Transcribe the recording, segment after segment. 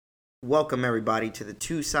Welcome everybody to the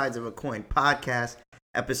Two Sides of a Coin podcast,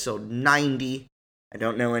 episode 90. I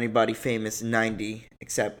don't know anybody famous 90,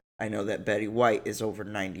 except I know that Betty White is over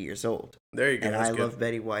 90 years old. There you go. And I love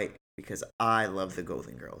Betty White because I love the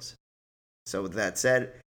Golden Girls. So with that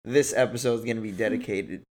said, this episode is going to be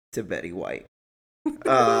dedicated to Betty White.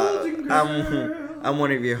 I'm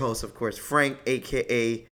one of your hosts, of course, Frank,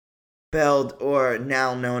 a.k.a. Beld, or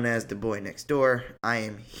now known as the Boy Next Door. I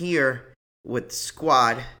am here with the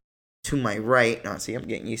squad. To my right, see, I'm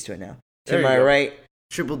getting used to it now. To my right,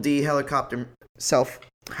 Triple D helicopter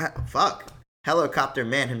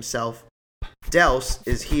man himself. Dels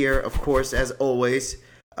is here, of course, as always,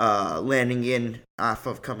 landing in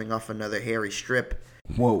coming off another hairy strip.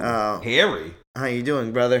 Whoa, hairy? How you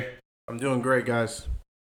doing, brother? I'm doing great, guys.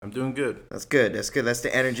 I'm doing good. That's good. That's the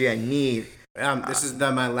energy I need. This is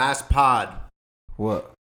my last pod.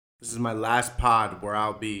 What? This is my last pod where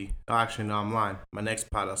I'll be... Oh, actually, no, I'm lying. My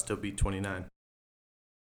next pod, I'll still be 29.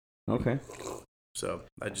 Okay. So,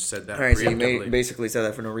 I just said that. All right, so you basically said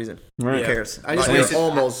that for no reason. Right. Who cares? I just wasted...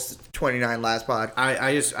 almost 29 last pod.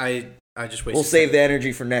 I just wasted... We'll save the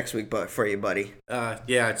energy for next week, but for you, buddy.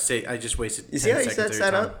 Yeah, I just wasted. You see how he sets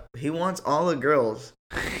that up? He wants all the girls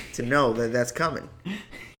to know that that's coming.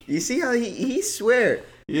 You see how he swear?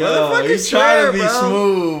 Yo, motherfucker he's swear, trying to be bro.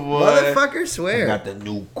 smooth, boy. Motherfucker swear. I got the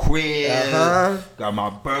new crib. Got my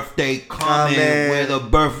birthday coming. Where the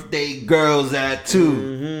birthday girls at too?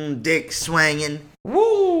 Mm-hmm. Dick swanging.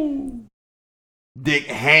 Woo. Dick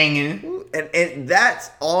hanging. And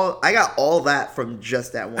that's all. I got all that from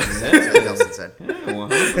just that one sentence that Nelson said.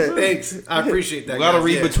 Thanks. I appreciate that. You gotta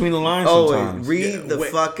read between the lines sometimes. Read the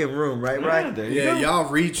fucking room, right? Yeah, y'all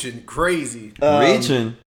reaching crazy.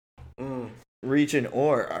 Reaching. Reaching,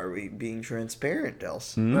 or are we being transparent,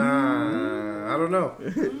 Dels? I don't know.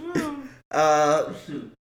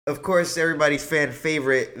 Of course, everybody's fan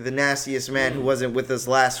favorite, the nastiest man who wasn't with us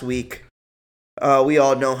last week. We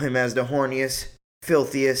all know him as the horniest,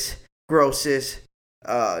 filthiest, grossest,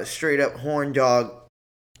 straight up horn dog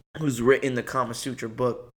who's written the Kama Sutra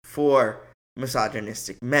book for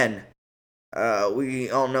misogynistic men.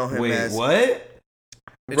 We all know him as what?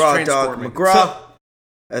 Raw Dog McGraw.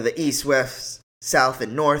 The East, West, South,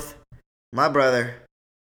 and North. My brother,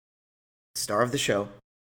 star of the show,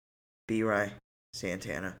 B-Ry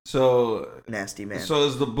Santana. So nasty man. So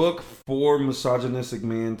is the book for misogynistic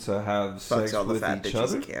men to have sex all the with fat each bitches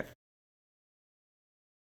other? he can.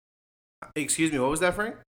 Excuse me, what was that,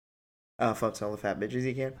 Frank? Fucks all the fat bitches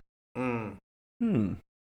he can.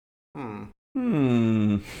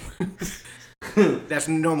 That's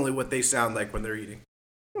normally what they sound like when they're eating.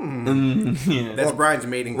 Yeah. That's Brian's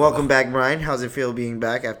mating. Welcome back, Brian. How's it feel being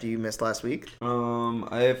back after you missed last week?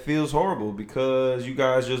 It feels horrible because you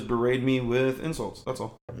guys just berate me with insults. That's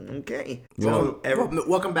all. Okay.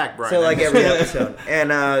 Welcome back, Brian. So like every episode.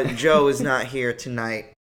 And Joe is not here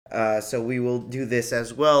tonight. So we will do this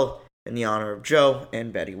as well in the honor of Joe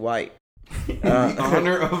and Betty White. In the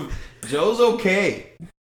honor of Joe's okay.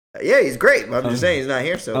 Yeah, he's great. But I'm just saying he's not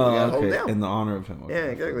here, so we gotta hold down. In the honor of him. Okay. Yeah,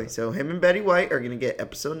 exactly. So him and Betty White are gonna get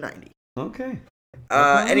episode 90. Okay.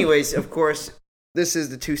 Anyways, of course, this is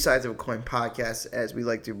the Two Sides of a Coin podcast, as we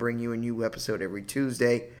like to bring you a new episode every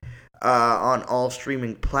Tuesday on all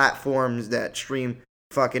streaming platforms that stream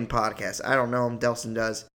fucking podcasts. I don't know them. Delson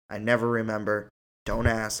does. I never remember. Don't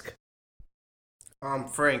ask.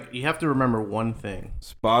 Frank, you have to remember one thing.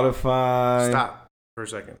 Spotify. Stop for a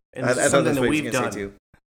second. And I this is thought something that's that what we've you were gonna say done. too.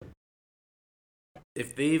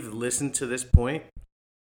 If they've listened to this point,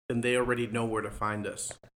 then they already know where to find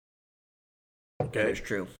us. Okay? That's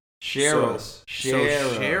true. Share us.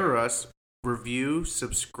 Share us, review,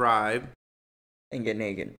 subscribe, And get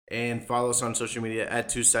naked. and follow us on social media at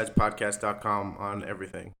twosidespodcast.com on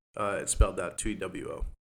everything. It's spelled out TWO.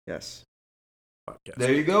 Yes. Podcast.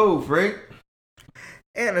 There you go, Frank.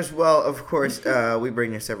 And as well, of course, we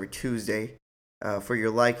bring this every Tuesday for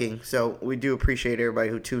your liking. So we do appreciate everybody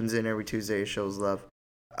who tunes in every Tuesday and shows love.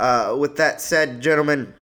 With that said,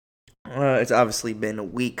 gentlemen, it's obviously been a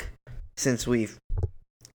week since we've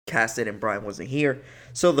casted and Brian wasn't here.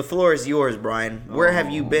 So the floor is yours, Brian. Where have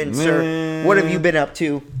you been, sir? What have you been up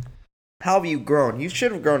to? How have you grown? You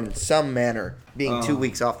should have grown in some manner, being 2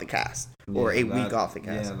 weeks off the cast. Or a week off the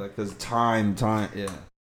cast. Yeah, because time, yeah.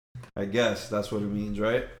 I guess that's what it means,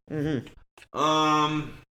 right? Mm-hmm.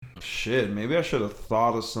 Shit, maybe I should have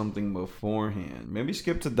thought of something beforehand. Maybe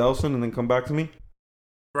skip to Delson and then come back to me.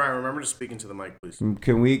 Brian, remember to speak into the mic, please.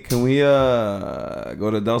 Can we go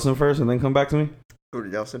to Delson first and then come back to me? Go to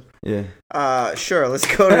Delson? Yeah. Sure, let's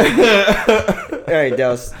go to... All right,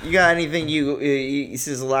 Dels, you got anything this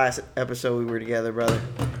is the last episode we were together, brother?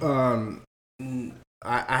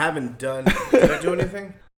 I haven't done. Did I do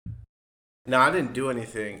anything? No, I didn't do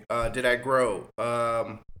anything. Did I grow?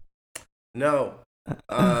 No.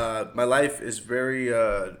 My life is very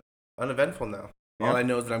uneventful now. Yeah. All I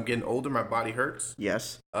know is that I'm getting older. My body hurts.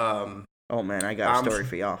 Yes. Oh man, I got a story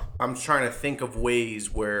for y'all. I'm trying to think of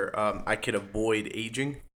ways where I could avoid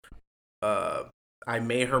aging. I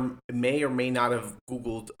may or may not have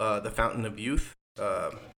Googled the Fountain of Youth.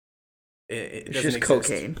 It It's doesn't just exist.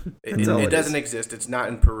 cocaine. It doesn't exist. It's not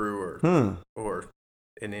in Peru or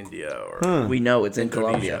in India or We know it's in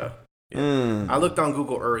Colombia. Yeah. I looked on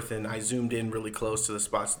Google Earth and I zoomed in really close to the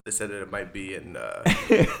spots that they said that it might be, and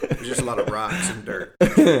there's just a lot of rocks and dirt.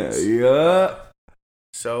 Yeah.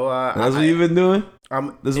 So That's what you've been doing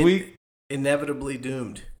this week? Inevitably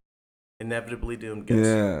doomed. Inevitably doomed. Guys.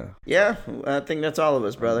 Yeah. Yeah, I think that's all of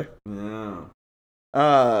us, brother.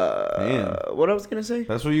 Yeah. What I was gonna say?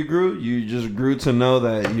 That's what you grew? You just grew to know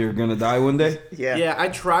that you're gonna die one day? Yeah. Yeah, I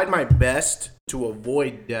tried my best to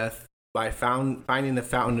avoid death by finding the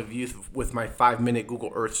Fountain of Youth with my 5-minute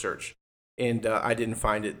Google Earth search, and I didn't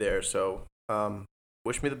find it there. So,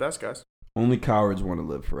 wish me the best, guys. Only cowards want to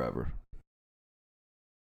live forever.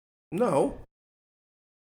 No.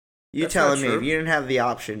 You That's telling not me true. if you didn't have the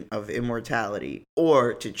option of immortality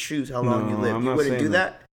or to choose how long you No, live, I'm you not wouldn't saying do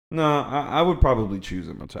that? No, I would probably choose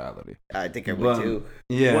immortality. I think I would But- too.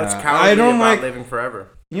 Yeah. What's I cowardly don't about like. living forever?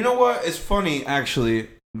 You know what? It's funny actually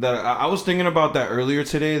that I was thinking about that earlier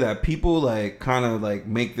today. That people like kind of like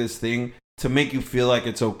make this thing to make you feel like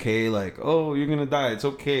it's okay. Like, oh, you're gonna die. It's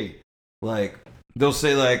okay. Like they'll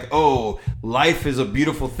say like, oh, life is a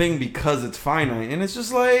beautiful thing because it's finite, and it's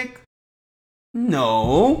just like,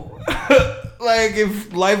 no. Like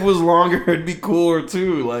if life was longer, it'd be cooler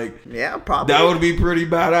too. Like Yeah, probably. that would be pretty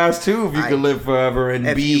badass too if you could live forever and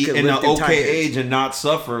if be you could in an live through time okay periods. age and not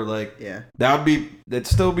suffer. Like Yeah. that'd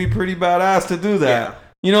still be pretty badass to do that. Yeah.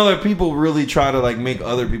 You know that people really try to like make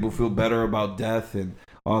other people feel better about death and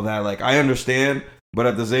all that. Like I understand, but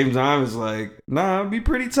at the same time, it's like nah, it'd be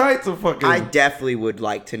pretty tight to fucking. I definitely would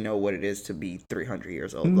like to know what it is to be 300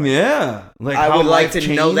 years old. Like, yeah, like I how would like life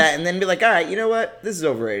to know changed. that and then be like, all right, you know what? This is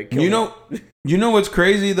overrated. Kill You me. you know what's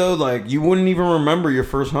crazy though? Like you wouldn't even remember your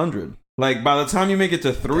first 100. Like by the time you make it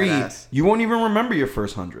to 3, Deadass. you won't even remember your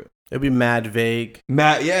first 100. It'd be mad vague.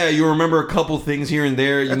 Matt, yeah, you remember a couple things here and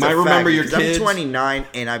there. You That's might a fact, remember your because kids. I'm 29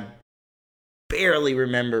 and I barely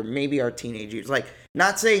remember maybe our teenage years. Like,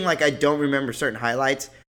 not saying like I don't remember certain highlights,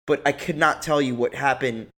 but I could not tell you what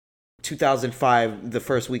happened 2005, the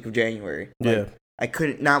first week of January. Like, Yeah. I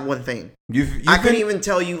couldn't, not one thing. You I couldn't even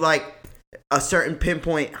tell you like a certain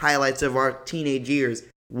pinpoint highlights of our teenage years,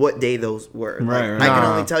 what day those were. Like, Right, right. I can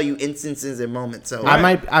Nah. only tell you instances and moments. So I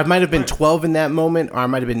might have been 12 in that moment, or I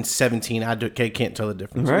might have been 17. I can't tell the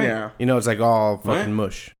difference. Right. yeah. You know, it's like all fucking Right.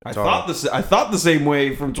 mush. I It's all- thought the same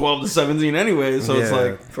way from 12 to 17 anyway. So it's Yeah,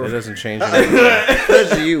 like, it doesn't change. anything.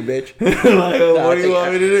 Especially you, bitch. like, oh, Nah, what I do you think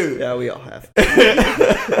want me to do? Yeah, we all have.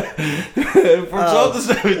 From 12 to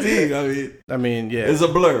 17, I mean, I mean, yeah. it's a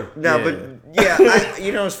blur. No, Yeah. but yeah,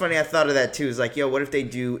 you know what's funny? I thought of that too. Is like, yo, what if they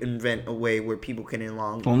do invent a way where people can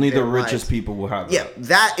elongate? Only the their richest lives? people will have Yeah, that.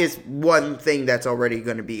 that is one thing that's already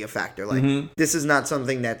going to be a factor. Like, Mhm. this is not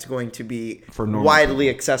something that's going to be For normal widely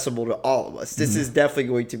people. accessible to all of us. This is definitely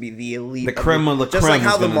going to be the elite. The creme of the just creme like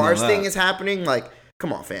how is the gonna know Mars that. thing is happening. Like,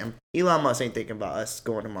 come on, fam. Elon Musk ain't thinking about us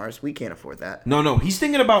going to Mars. We can't afford that. No, he's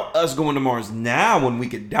thinking about us going to Mars now when we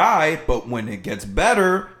could die, but when it gets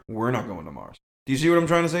better, we're not going to Mars. Do you see what I'm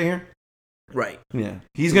trying to say here? Right. Yeah.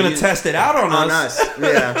 He's going to test it out on us.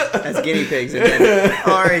 Yeah, as guinea pigs. Again.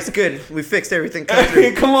 All right, it's good. We fixed everything. Cut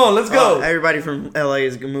through. Come on, let's go. Everybody from LA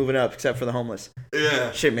is moving up except for the homeless.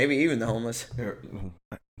 Yeah. Shit, maybe even the homeless. Here.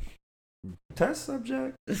 Test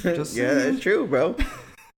subject. Just Yeah, saying. that's true, bro.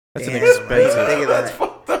 That's Damn, an I didn't expensive. think of That's that.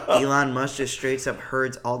 fucked up. Elon Musk just straight up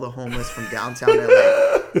herds all the homeless from downtown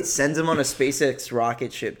LA, sends them on a SpaceX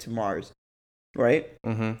rocket ship to Mars, right?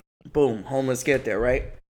 Mm-hmm. Boom, homeless get there, right?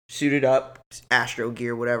 Suited up, astro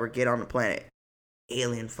gear, whatever, get on the planet.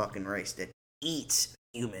 Alien fucking race that eats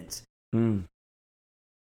humans. Mm.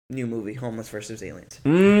 New movie, Homeless versus Aliens.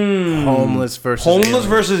 Mm. Homeless versus Homeless aliens.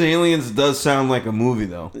 versus aliens does sound like a movie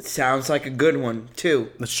though. It sounds like a good one, too.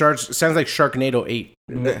 The sharks sounds like Sharknado 8.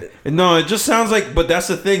 No, it just sounds like. But that's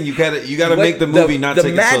the thing. You gotta What- make the movie not the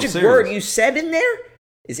take magic itself word serious. you said in there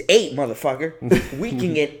is 8, motherfucker. We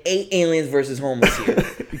can get 8 aliens versus homeless here.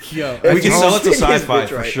 Yo, We can sell it to It's sci-fi bitch,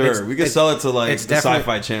 for right. sure. We can sell it to like the definitely-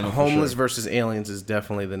 Sci-Fi Channel. Homeless For sure. versus aliens is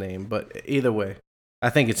definitely the name, but either way, I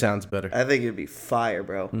think it sounds better. I think it'd be fire,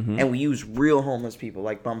 bro. Mhm. And we use real homeless people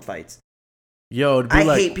like bum fights. Yo, it'd be I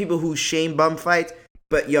like hate people who shame bum fights,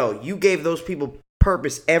 but yo, you gave those people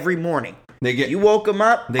purpose every morning. You woke them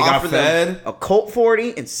up. They got fed. Them a Colt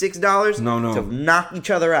 40 and $6. No. To knock each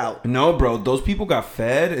other out. No, bro. Those people got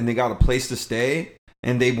fed and they got a place to stay,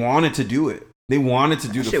 and they wanted to do it. They wanted to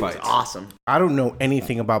do the fights. Was awesome. I don't know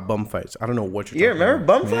anything about bum fights. I don't know what you're talking remember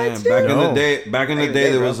about. bum fights, dude? Back in the day,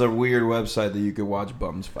 there was a weird website that you could watch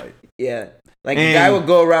bums fight. Yeah. Like, the guy would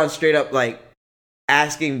go around straight up, like,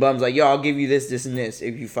 asking bums, like, yo, I'll give you this, this, and this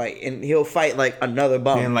if you fight. And he'll fight, like, another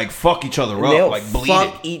bum. And, like, fuck each other up, like, bleeding.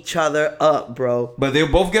 Fuck each other up, bro. But they'll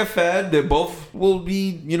both get fed. They both will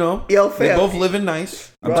be, they both living nice.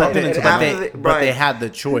 I'm But talking into that. But they had the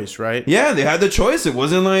choice, right? Yeah, they had the choice. It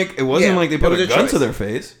wasn't like they put a gun to their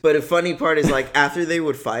face. But the funny part is, like, after they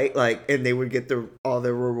would fight, like, and they would get all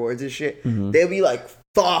their rewards and shit, they'd be like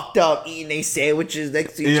fucked up eating their sandwiches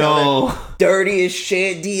next to each other, dirty as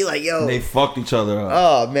shit. They fucked each other up.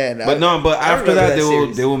 Oh man! But after that,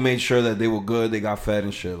 they will make sure that they were good. They got fed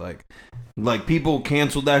and shit. Like people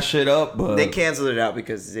canceled that shit up, but they canceled it out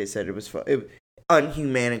because they said it was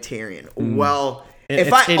unhumanitarian. Well.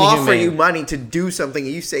 If I offer you money to do something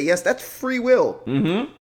and you say yes, that's free will. Mm-hmm.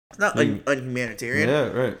 It's not unhumanitarian. Yeah,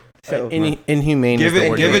 right. So inhumane. Give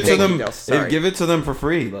it to them. Give it to them for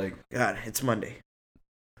free. Like, God, it's Monday.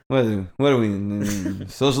 What are we?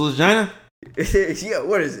 Socialist China? Yeah.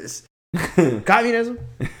 What is this? Communism?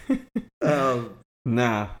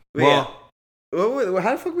 Nah. Well,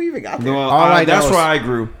 how the fuck we even got there? Well, that's where I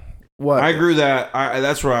grew. What? I grew that.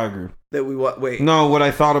 That's where I grew. That we what? Wait. No, what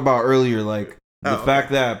I thought about earlier, like. The fact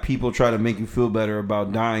that people try to make you feel better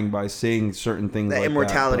about dying by saying certain things like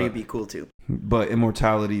immortality would be cool too. But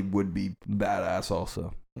immortality would be badass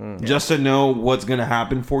also. Just to know what's going to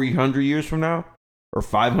happen 400 years from now or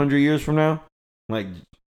 500 years from now. Like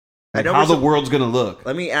how the world's going to look.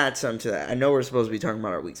 Let me add something to that. I know we're supposed to be talking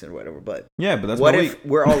about our weeks and whatever, but yeah, but that's what if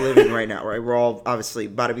we're all living right now, right? We're all obviously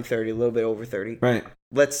about to be 30, a little bit over 30. Right.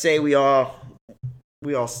 Let's say we all,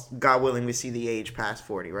 God willing, we see the age past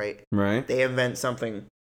 40, right? Right. They invent something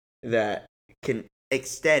that can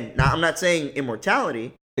extend. Now, I'm not saying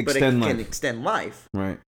immortality, but it can extend life.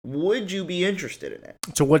 Right. Would you be interested in it?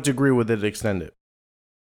 To what degree would it extend it?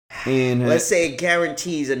 Let's say it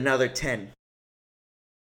guarantees another 10.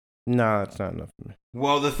 No, that's not enough for me.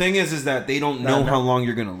 Well, the thing is that they don't know how long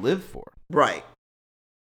you're going to live for. Right.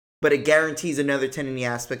 But it guarantees another 10 in the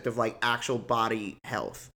aspect of, like, actual body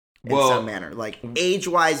health. In some manner, like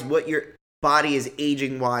age-wise, what your body is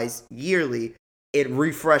aging-wise yearly, it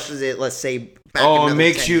refreshes it. Let's say,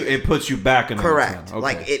 it puts you back in. Correct. Okay.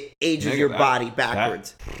 Like it ages your body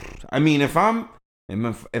backwards. I mean, if I'm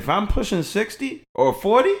pushing 60 or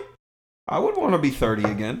 40, I would want to be 30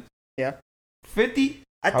 again. Yeah. 50.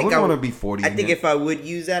 I would want to be 40. I think if I would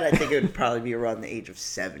use that, I think it would probably be around the age of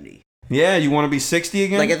 70. Yeah, you want to be 60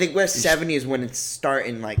 again? Like, I think where 70 is when it's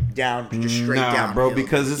starting, like, down, just straight down. Bro,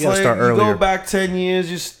 because it's like, you go back 10 years,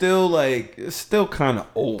 you're still, like, it's still kind of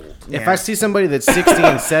old. Yeah. If I see somebody that's 60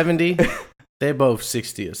 and 70, they're both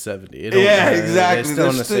 60 or 70.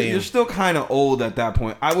 Exactly. You're still kind of old at that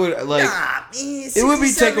point. I would, like, it would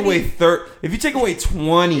be take away 30. If you take away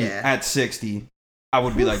 20 at 60, I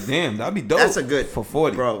would be like, damn, that'd be dope. That's a good. For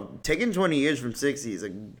 40. Bro, taking 20 years from 60 is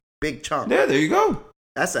a big chunk. Yeah, there you go.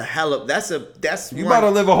 That's a hell of that's you about to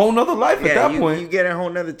live a whole nother life at that point. You get a whole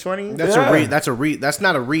nother 20. That's that's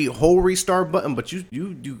not a whole restart button, but you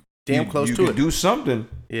damn close to it. You can do something.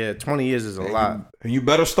 Yeah, 20 years is a lot. You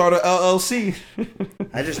better start an LLC.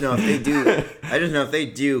 I just know if they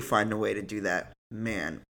do find a way to do that,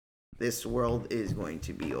 man, this world is going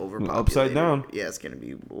to be overpopulated. Upside down. Yeah, it's gonna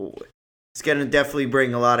be. It's gonna definitely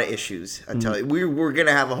bring a lot of issues. I tell you, we're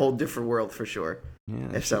gonna have a whole different world for sure.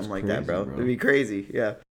 Yeah, if something like that, bro. It'd be crazy.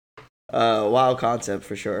 Yeah. Wild concept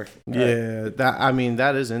for sure. Yeah,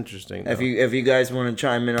 that is interesting. If you guys want to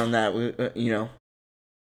chime in on that,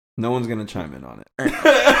 no one's gonna chime in on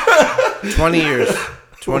it. 20 years.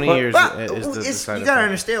 20 years is the decided you gotta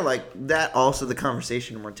understand, like, that also the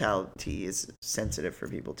conversation of mortality is sensitive for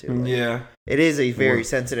people too. Like, yeah. It is a very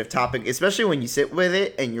sensitive topic, especially when you sit with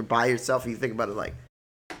it and you're by yourself and you think about it, like,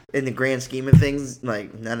 in the grand scheme of things,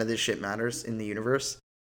 like, none of this shit matters in the universe.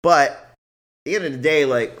 But at the end of the day,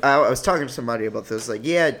 like, I was talking to somebody about this, like,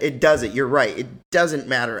 yeah, it doesn't. You're right. It doesn't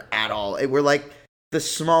matter at all. We're like the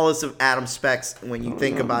smallest of atom specks when you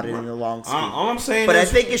think about it in the long scheme. All I'm saying but I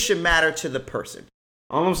think it should matter to the person.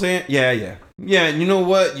 All I'm saying, yeah. And you know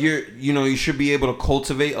what? You should be able to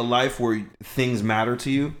cultivate a life where things matter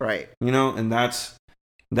to you. Right. And that's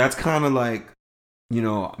kind of like,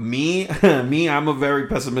 me, I'm a very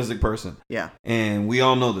pessimistic person. Yeah. And we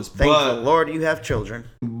all know this. Thank the Lord you have children.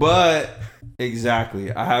 But,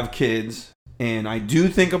 exactly. I have kids. And I do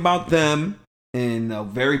think about them in a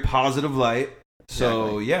very positive light.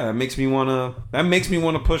 So yeah, that makes me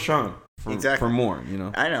wanna push on for more. You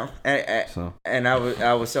know. I know. And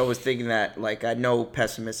I was always thinking that, like, I know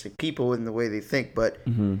pessimistic people in the way they think, but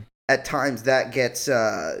at times that gets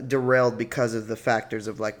derailed because of the factors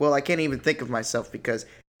of, like, well, I can't even think of myself because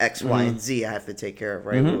X, Y, and Z I have to take care of,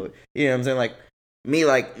 right? You know what I'm saying? Like, me,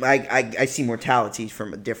 like, I see mortality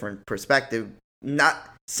from a different perspective. Not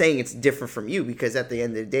saying it's different from you, because at the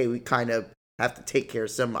end of the day, we kind of have to take care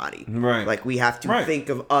of somebody. Right. Like, we have to think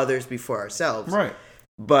of others before ourselves. Right.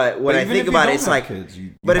 But when I think about it, it's like, kids,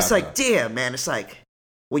 damn, man, it's like,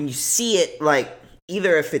 when you see it, like,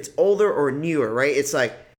 either if it's older or newer, right? It's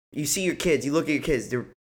like, you see your kids, you look at your kids,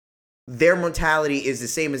 their mortality is the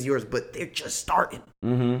same as yours, but they're just starting.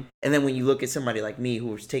 And then when you look at somebody like me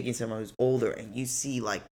who's taking someone who's older, and you see,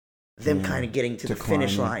 like, them kind of getting to the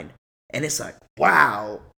finish line, and it's like,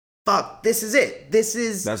 wow, fuck, this is it.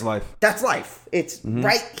 That's life. That's life. It's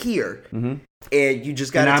right here. And you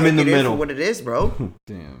just gotta take it in for what it is, bro.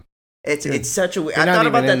 Damn. It's such a. I thought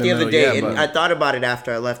about that the other day, and I thought about it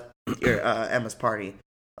after I left Emma's party.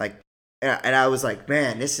 Like, and I was like,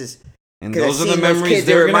 man, this is. And those are the memories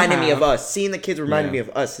they reminded me of us. Seeing the kids reminded me of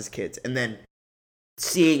us as kids, and then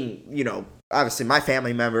seeing, you know, obviously my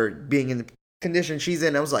family member being in the condition she's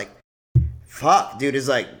in, I was like, fuck, dude. It's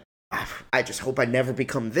like, I just hope I never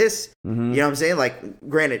become this. You know what I'm saying? Like,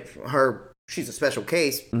 granted, she's a special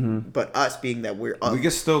case, but us being that we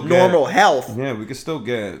can still normal health. Yeah, we can still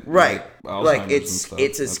get right. Like it's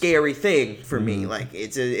a scary thing for me. Like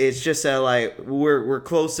it's just like we're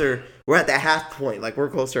closer. We're at that half point. Like, we're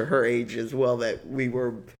closer to her age as well. That we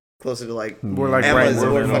were closer to, like, we're like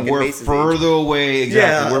we're further away.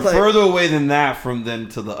 Exactly, we're further away than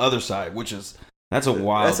to the other side, which is. That's a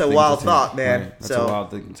wild thought, man. Right. That's a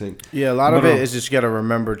wild thing to take. Yeah, a lot of it is just you got to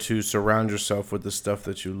remember to surround yourself with the stuff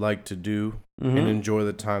that you like to do and enjoy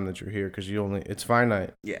the time that you're here, because it's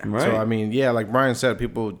finite. Yeah. Right. So, I mean, yeah, like Brian said,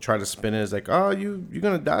 people try to spin it as like, oh, you're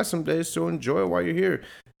going to die someday, so enjoy it while you're here.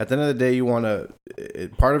 At the end of the day, you want to,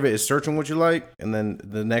 part of it is searching what you like, and then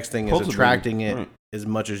the next thing is attracting it as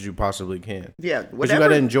much as you possibly can. Yeah, whatever. You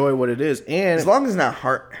got to enjoy what it is, and as long as it's not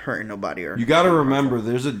hurting nobody. You got to remember,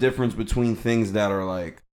 there's a difference between things that are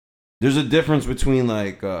like, there's a difference between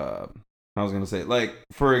like, I was gonna say, like,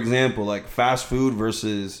 for example, like fast food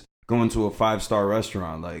versus going to a 5-star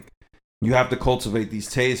restaurant. Like, you have to cultivate these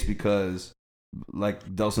tastes because, like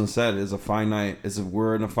Delson said,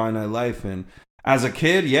 we're in a finite life, and as a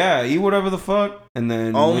kid, yeah, eat whatever the fuck, and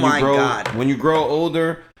then when you grow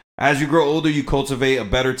older. As you grow older, you cultivate a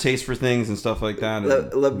better taste for things and stuff like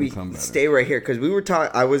that. Let me stay right here, because we were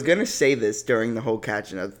talking. I was gonna say this during the whole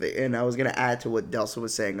catching up thing, and I was gonna add to what Delson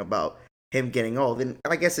was saying about him getting old, and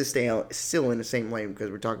I guess it's still in the same lane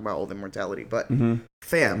because we're talking about old immortality. But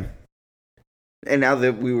fam, and now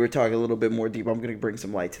that we were talking a little bit more deep, I'm gonna bring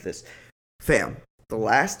some light to this. Fam, the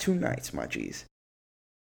last 2 nights, my G's,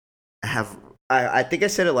 I think I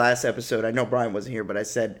said it last episode. I know Brian wasn't here, but I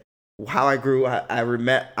said. How I grew,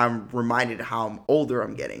 I'm reminded how I'm older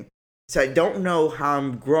I'm getting. So I don't know how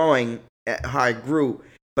I'm growing, how I grew,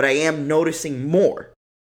 but I am noticing more.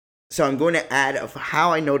 So I'm going to add of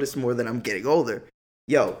how I notice more that I'm getting older.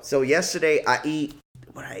 Yo, so yesterday I ate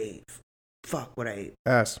what I ate. Fuck, what I ate.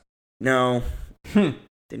 Ass. No.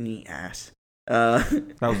 Didn't eat ass.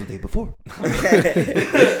 That was the day before.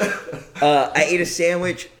 I ate a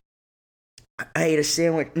sandwich.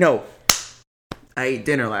 No. I ate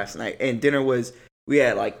dinner last night, and dinner was, we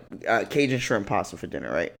had like Cajun shrimp pasta for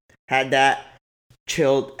dinner, right? Had that,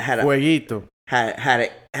 chilled, Fueguito. Had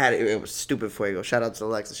it, it was stupid fuego. Shout out to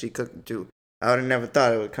Alexa, she cooked it too. I would have never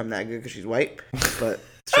thought it would come that good because she's white, but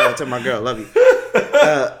shout out to my girl, love you.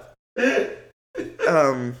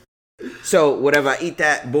 So whatever, I eat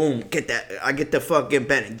that, boom, I get the fucking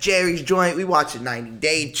Ben and Jerry's joint, we watching 90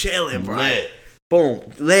 Day chilling, bro. Lit. Boom,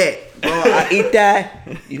 lit. Bro, I eat that.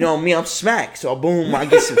 You know me, I'm smacked. So boom, I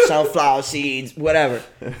get some sunflower seeds, whatever.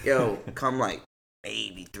 Yo, come like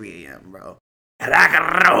maybe 3 a.m., bro. And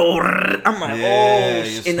I'm like,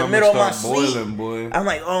 in the middle of my sleep. Boy. I'm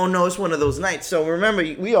like, oh no, it's one of those nights. So remember,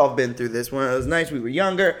 we all been through this. One of those nights we were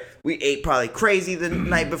younger. We ate probably crazy the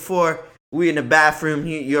night before. We in the bathroom,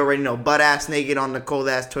 you already know, butt ass naked on the cold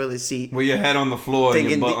ass toilet seat. With your head on the floor and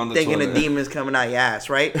your butt on the toilet. Thinking the demons coming out your ass,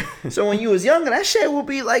 right? So when you was younger, that shit will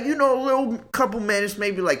be like, a little couple minutes,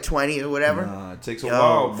 maybe like 20 or whatever. Nah, it takes a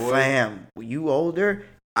while, boy. Fam, when you older,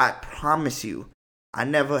 I promise you, I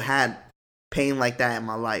never had pain like that in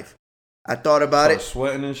my life. I thought about it.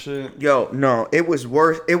 Sweating and shit. Yo, no, it was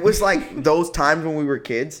worse. It was like those times when we were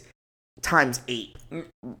kids, times 8.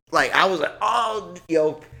 Like, I was like, oh,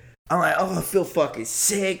 yo. I'm like, oh, I feel fucking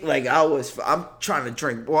sick. Like I'm trying to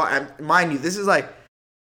drink. Well, mind you, this is like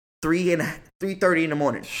 3:30 in the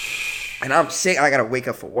morning, and I'm sick. I gotta wake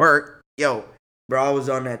up for work. Yo, bro, I was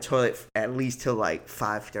on that toilet at least till like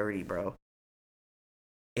 5:30, bro,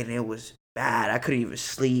 and it was bad. I couldn't even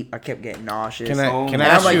sleep. I kept getting nauseous. Can I I'm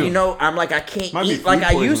ask like, you? I can't Might be eat like food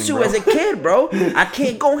I used to poisoning, as a kid, bro. I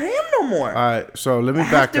can't go ham no more. All right, so let me I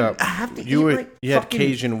have back to- up. I have to you eat had, like you had fucking-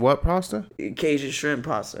 Cajun what pasta? Cajun shrimp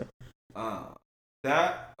pasta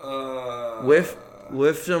With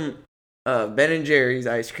with some Ben and Jerry's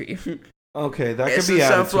ice cream. okay, that It's could be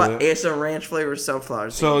added sunflower. to it. It's a ranch flavored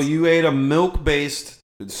sunflower. So seeds you ate a milk-based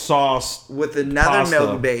sauce, with another pasta.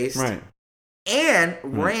 milk based right? and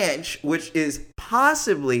ranch, which is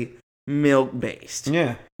possibly milk based.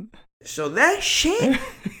 Yeah. So that shit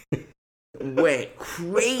went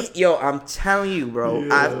crazy. Yo, I'm telling you, bro.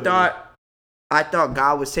 Yeah. I thought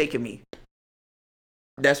God was taking me.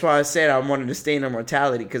 That's why I said I wanted to stay in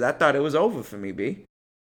immortality, because I thought it was over for me, B.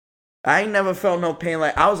 I ain't never felt no pain.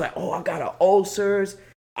 Like, I was like, oh, I got a ulcers.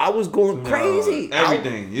 I was going crazy.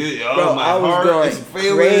 Everything. Bro, my I was heart going is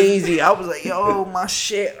failing. crazy. I was like, yo, my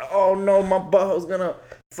shit. Oh no, my butthole's gonna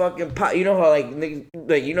fucking pop. You know how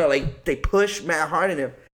like they push mad hard in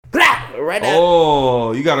there. Blah, right now.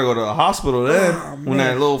 Oh, you gotta go to the hospital then. Oh, when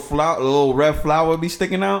that man. little red flower be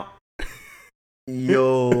sticking out.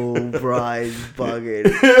 Yo, Brian's bugging.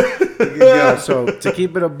 Yo, so to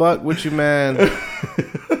keep it a buck with you, man.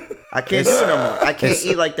 I can't do it no more. I can't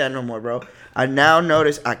eat like that no more, bro. I now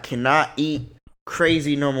notice I cannot eat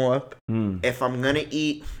crazy no more. If I'm gonna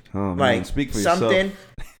eat Oh, man. like Speak for something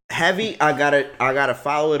yourself. heavy, I gotta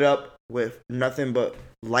follow it up with nothing but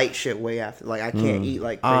light shit way after. Like I can't eat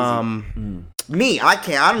like crazy. Me, I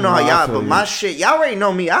can't. I don't know No, I how y'all, feel but you. my shit, y'all already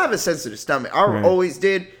know me. I have a sensitive stomach. I Right. always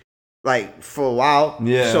did, like for a while.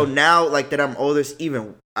 Yeah. So now, like that, I'm older. It's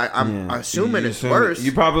even. I'm Yeah. assuming You it's assume- worse,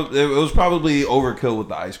 You probably it was probably overkill with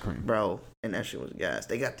the ice cream. bro. And that shit was gas.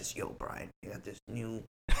 They got this, Brian. They got this new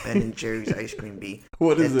Ben and Jerry's ice cream B.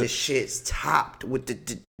 What that is the it? shit's topped with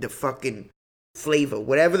the fucking flavor,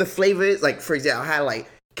 whatever the flavor is. Like for example, I had like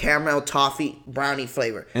caramel toffee brownie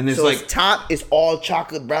flavor, And it's so like- it's top is all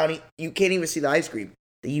chocolate brownie. You can't even see the ice cream.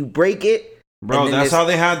 You break it, Bro, and then that's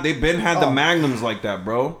this- how they've been had the Oh. magnums like that,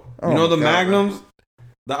 bro. Oh You know the my God, magnums?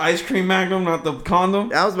 The ice cream magnum, not the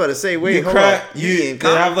condom. I was about to say, wait, You hold crack, on. they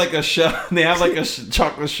have like a shell. They have like a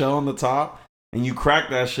chocolate shell on the top, and you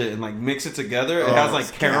crack that shit and like mix it together. It Oh, has like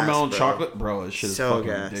it's caramel gas, and bro. chocolate, bro. This shit is So fucking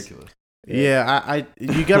gas. ridiculous. Yeah, I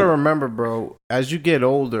you gotta remember, bro. As you get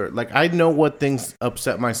older, like I know what things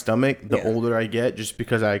upset my stomach. The Yeah. older I get, just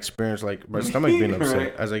because I experience like my stomach being upset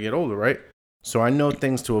Right. as I get older, right? So I know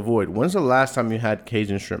things to avoid. When's the last time you had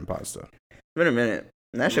Cajun shrimp pasta? It's been a minute.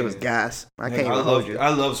 And that shit was gas. I can't even I hold you. I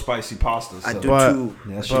love spicy pasta. I so- do But- too.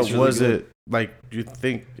 Yeah, that But shit's really was good. it like? Do you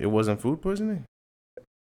think it wasn't food poisoning?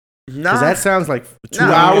 Nah, Because that sounds like 2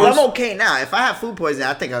 nah, hours. I'm okay now. If I had food poisoning,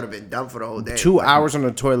 I think I would have been done for the whole day. 2 hours on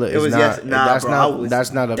the toilet It is was not. yes- nah, that's bro, I not. was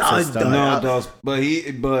That's not upset done, stomach. done. No, I- it does. But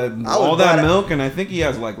was all that glad I- milk, and I think he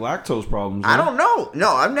has like lactose problems. I right? don't know.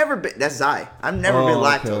 No, I've never been. That's Zai. I've never Oh, been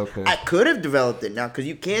okay, lactose. okay. I could have developed it now because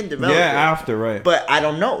you can develop Yeah, it. after right. But I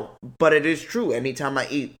don't know. But it is true. Anytime I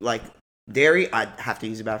eat like dairy, I have to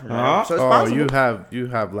use the bathroom. Uh-huh. So it's Oh, possible. you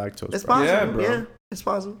have lactose. It's bro. possible. Yeah, Yeah, bro. it's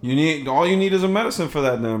possible. You need is a medicine for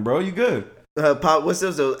that, then, bro. You good? Pop, what's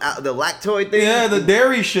those? The lactoid thing? Yeah, the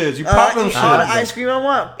dairy shits. You pop them you shit. all the ice cream I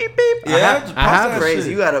want. Beep beep. Yeah, I just have pop that Crazy.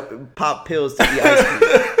 shit. You gotta pop pills to eat ice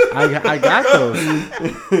cream. I got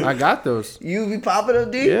those. I got those. You be popping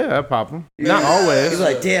them, D? Yeah, I pop them. Not always. He's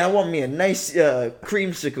like, damn, I want me a nice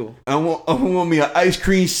creamsicle. I want me an ice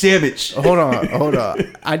cream sandwich. Hold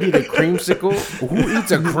on. I need a creamsicle. Who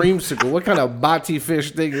eats a creamsicle? What kind of bati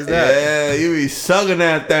fish thing is that? Yeah, you be sucking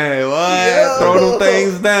that thing. What? Yo. Throw them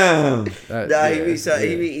things down. Nah,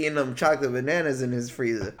 he be eating them chocolate bananas in his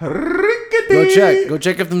freezer. Go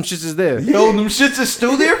check if them shits is there. Yo, them shits is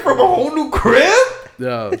still there from a whole new crib?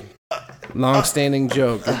 Long-standing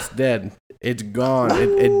joke. It's dead. It's gone.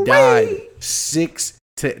 It died 6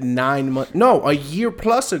 to 9 months. No, a year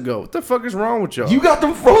plus ago. What the fuck is wrong with y'all? You got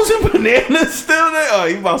them frozen bananas still there? Oh,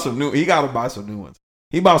 he gotta buy some new ones.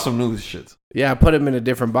 He bought some new shits. Yeah, I put them in a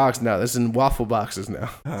different box now. This is in waffle boxes now.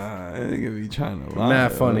 That nigga be trying to lie.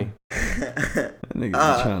 Mad funny. That nigga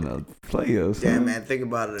be trying to play us. Yeah, man, think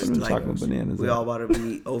about it. Some Like, chocolate bananas. we all about to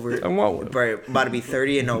be over. I want one. About to be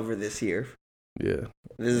 30 and over this year. Yeah.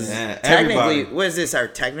 This is Yeah, technically, everybody. what is this? Our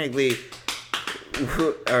technically,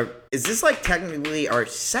 or is this like technically our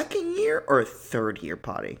second year or third year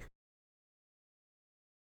potting?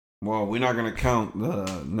 Well, we're not gonna count the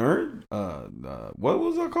nerd. What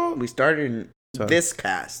was that called? We started in Sorry. this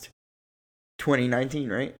cast. 2019,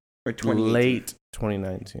 right? Or 2018? Late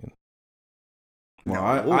 2019.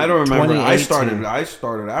 Well, No. I don't remember. I 2018.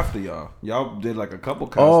 started after y'all. Y'all did like a couple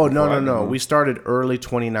casts. Oh, before I no. did. We started early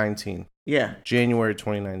 2019. Yeah. January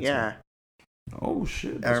 2019. Yeah. Oh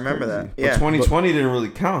shit! I remember that. But Yeah. 2020 didn't really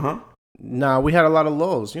count, huh? Nah, we had a lot of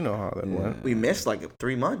lows. You know how that went. We missed like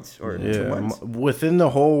 3 months or 2 months. Within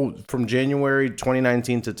the whole, from January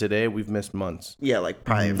 2019 to today, we've missed months. Yeah, like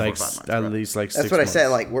probably 4 or Like 5 months. at bro. least like 6 That's what months. I said.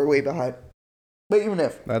 Like, we're way behind. But even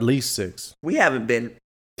if At least 6. we haven't been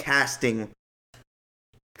casting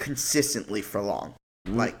consistently for long,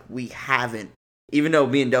 like we haven't, even though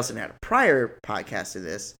me and Delson had a prior podcast to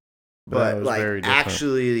this, But that but was like very different.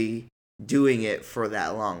 actually doing it for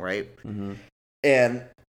that long, right? Mm-hmm. And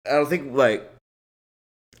I don't think like,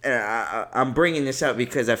 and I'm bringing this up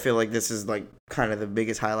because I feel like this is like kind of the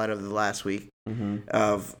biggest highlight of the last week Mm-hmm.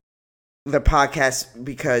 of the podcast,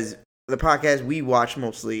 because the podcast we watched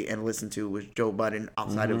mostly and listened to was Joe Budden,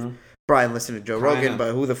 outside of Brian listened to Joe Rogan, Kinda.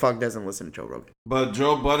 but who the fuck doesn't listen to Joe Rogan? But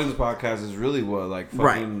Joe Budden's podcast is really what like fucking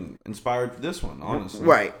Right. inspired this one, honestly.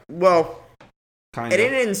 Right. Well, Kind it of.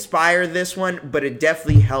 didn't inspire this one, but it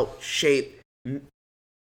definitely helped shape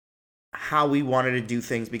how we wanted to do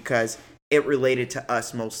things, because it related to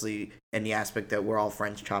us mostly in the aspect that we're all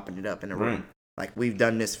friends chopping it up in a room. Right. Like, we've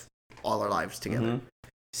done this all our lives together. Mhm.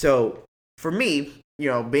 So for me,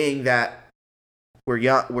 being that we're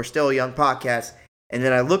young, we're still a young podcast, and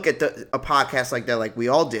then I look at a podcast like that, like we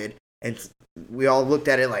all did, and we all looked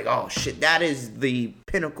at it like, oh shit, that is the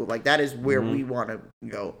pinnacle, like that is where we want to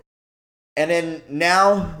go. And then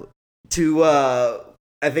now to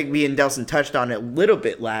I think me and Delson touched on it a little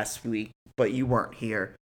bit last week, but you weren't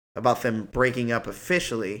here, about them breaking up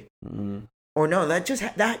officially. Mm-hmm. Or no, that just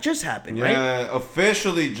happened, right? Yeah,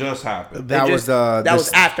 officially just happened. That was that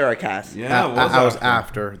was after our cast. Yeah, it I was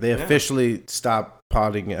after. after. They officially stopped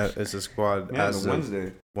podding as a squad Yeah, as the of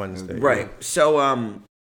Wednesday. Wednesday. Right. So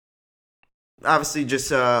obviously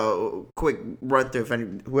just a quick run through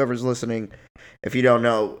whoever's listening, if you don't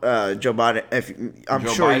know, Joe Biden,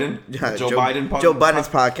 Joe Biden? Joe Biden's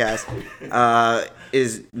podcast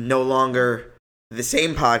is no longer the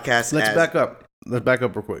same podcast. Let's back up. Let's back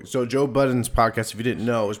up real quick. So Joe Budden's podcast, if you didn't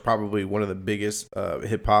know, is probably one of the biggest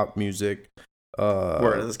hip hop music.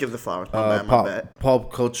 Let's give the flowers. My bad.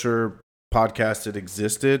 Pulp culture podcast that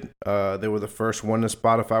existed. They were the first one to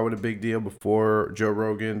Spotify with a big deal before Joe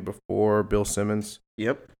Rogan, before Bill Simmons.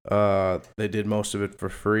 Yep. They did most of it for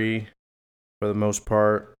free, for the most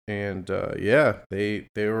part, and they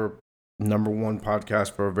were number one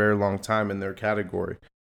podcast for a very long time in their category.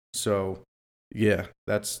 So. Yeah,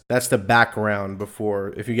 that's the background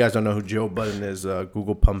before. If you guys don't know who Joe Budden is,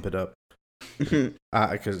 Google pump it up,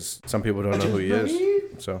 because some people don't know who he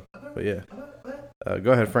is. So, but yeah,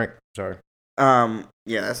 go ahead, Frank. Sorry.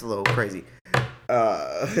 Yeah, that's a little crazy.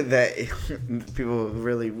 That people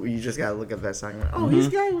really, you just gotta look up that song. Oh, he's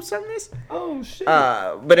the guy who sung this. Oh shit.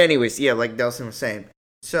 But anyways, yeah, like Delson was saying.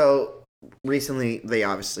 So recently, they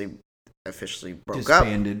obviously officially broke up,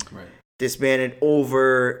 disbanded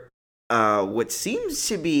over what seems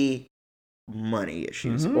to be money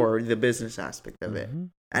issues or the business aspect of it.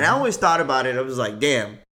 And I always thought about it. I was like,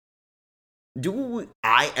 damn, do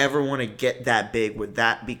I ever want to get that big where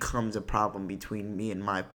that becomes a problem between me and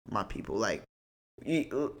my people? Like,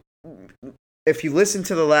 if you listen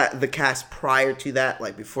to the cast prior to that,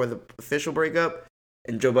 like before the official breakup,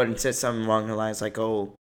 and Joe Budden said something along the lines like,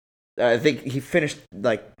 oh, I think he finished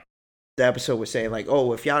like the episode was saying like,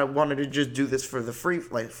 oh, if y'all wanted to just do this for the free,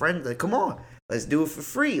 like friends, like come on, let's do it for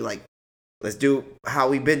free, like let's do how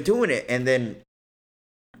we've been doing it. And then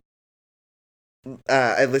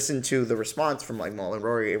I listened to the response from like Maul and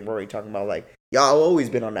Rory talking about like, y'all always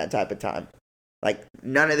been on that type of time, like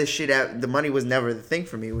none of this shit, the money was never the thing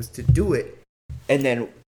for me, it was to do it, and then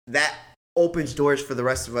that opens doors for the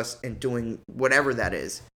rest of us in doing whatever that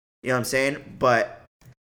is, you know what I'm saying? But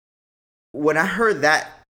when I heard that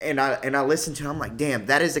and I listened to it, I'm like, damn,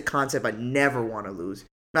 that is a concept I never want to lose.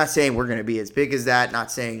 I'm not saying we're going to be as big as that.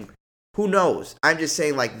 Not saying who knows. I'm just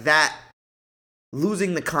saying like that,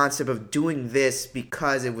 losing the concept of doing this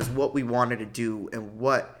because it was what we wanted to do and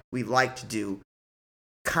what we like to do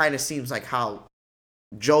kind of seems like how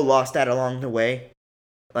Joe lost that along the way.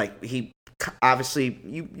 Like he obviously,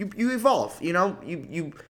 you evolve,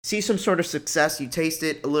 you see some sort of success, you taste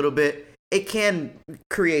it a little bit. It can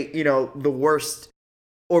create, the worst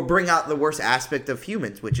or bring out the worst aspect of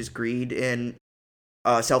humans, which is greed and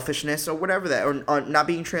selfishness or whatever that, or not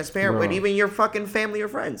being transparent with even your fucking family or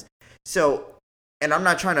friends. So, and I'm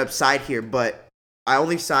not trying to side here, but I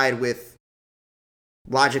only side with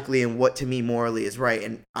logically and what to me morally is right.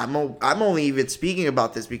 And I'm only even speaking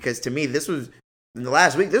about this because to me, this was in the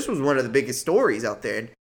last week. This was one of the biggest stories out there. And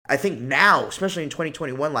I think now, especially in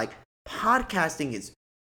 2021, like podcasting is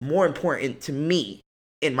more important to me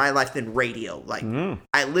in my life than radio. Like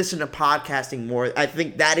I listen to podcasting more. I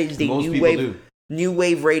think that is the new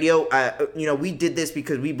wave radio. We did this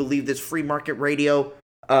because we believe this free market radio.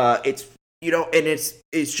 It's and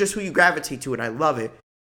it's just who you gravitate to, and I love it.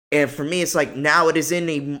 And for me, it's like now it is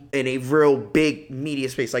in a real big media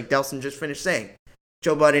space, like Delson just finished saying.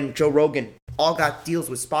 Joe Budden, Joe Rogan, all got deals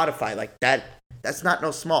with Spotify. Like that's not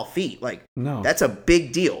no small feat. Like no, that's a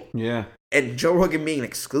big deal. Yeah. And Joe Rogan being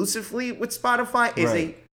exclusively with Spotify is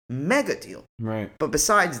a mega deal. Right. But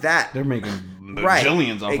besides that, they're making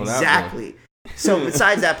bajillions off of that. Exactly. So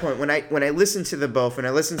besides that point, when I listened to the both and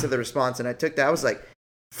I listened to the response and I took that, I was like,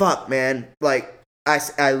 fuck, man. Like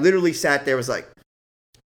I literally sat there, was like,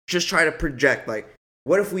 just try to project, like,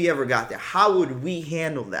 what if we ever got there? How would we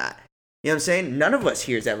handle that? You know what I'm saying? None of us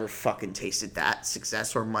here has ever fucking tasted that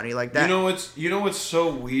success or money like that. You know what's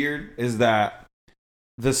so weird is that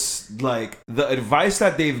this, like, the advice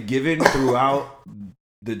that they've given throughout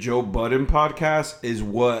the Joe Budden podcast is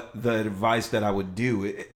what the advice that I would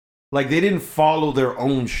do. Like, they didn't follow their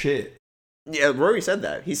own shit. Yeah, Rory said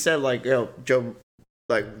that. He said, like, Joe,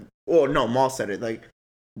 like, Maul said it. Like,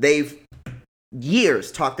 they've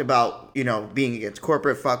years talked about, being against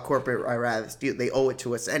corporate, fuck corporate, I rather steal. They owe it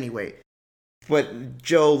to us anyway. But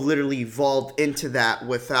Joe literally evolved into that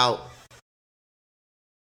without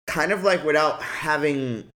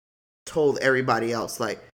having told everybody else.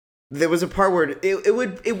 Like, there was a part where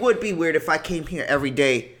it would be weird if I came here every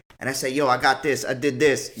day and I say, yo, I got this, I did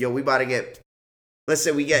this, yo, we about to get, let's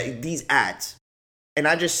say we get these ads. And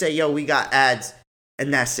I just say, yo, we got ads,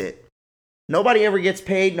 and that's it. Nobody ever gets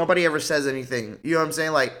paid. Nobody ever says anything. You know what I'm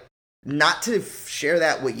saying? Like, not to share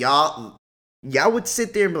that with y'all. Y'all would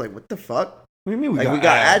sit there and be like, what the fuck? What do you mean we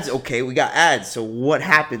got ads? Okay, we got ads. So what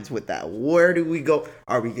happens with that? Where do we go?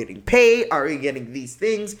 Are we getting paid? Are we getting these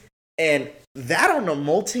things? And that on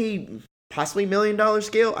a possibly $1 million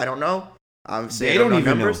scale, I don't know. Obviously, they don't even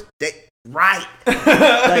numbers. know. Right.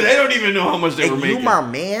 Like, they don't even know how much they were making. You, my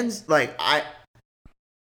mans, like,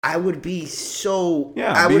 I would be so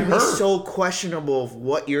be so questionable of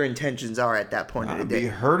what your intentions are at that point of the day. I'd be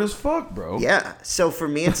hurt as fuck, bro. Yeah. So for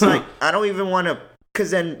me, it's like I don't even want to,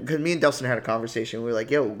 because me and Delson had a conversation. We were like,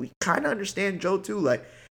 yo, we kind of understand Joe too. Like,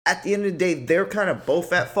 at the end of the day, they're kind of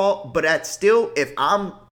both at fault. But if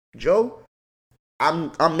I'm Joe,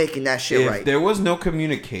 I'm making that shit right. If there was no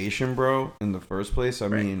communication, bro, in the first place, I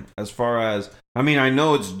mean, I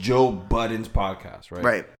know it's Joe Budden's podcast, right?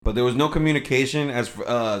 Right. But there was no communication as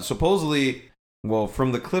supposedly, well,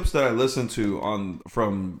 from the clips that I listened to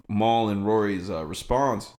from Maul and Rory's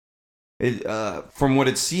response, from what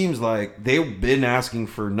it seems like, they've been asking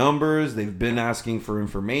for numbers, they've been asking for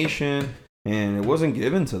information, and it wasn't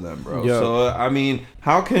given to them, bro. Yo. So, I mean,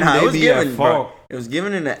 how can they be at fault? Bro. It was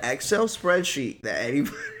given in an Excel spreadsheet that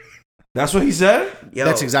anybody... That's what he said? Yo,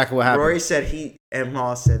 that's exactly what happened. Rory said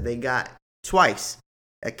Maul said they got twice.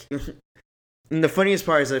 And the funniest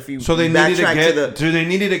part is if you do they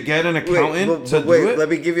needed to get an accountant to do it? Let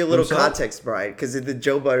me give you a little context, Brian, because in the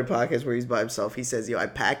Joe Budden podcast where he's by himself, he says, yo, I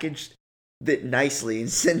packaged it nicely and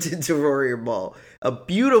sent it to Rory or Maul. A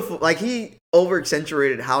beautiful, like, he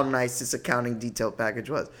over-accentuated how nice this accounting detail package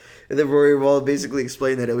was. And then Rory Maul basically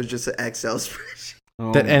explained that it was just an Excel spreadsheet.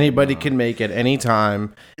 That anybody can make at any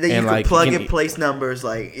time. That you can plug and place numbers,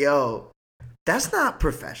 like, yo, that's not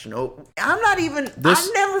professional. I've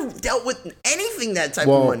never dealt with anything that type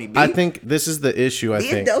of money, B. I think this is the issue,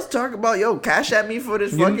 Me and Del's talk about, yo, cash at me for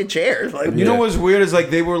this fucking chair. Like, you know what's weird is, like,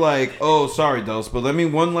 they were like, oh, sorry, Dels, but let me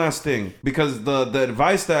one last thing. Because the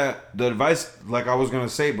advice, like I was going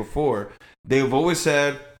to say before, they've always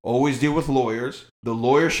said, always deal with lawyers. The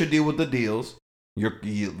lawyer should deal with the deals. You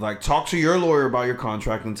talk to your lawyer about your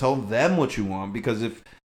contract and tell them what you want, because if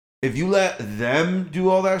you let them do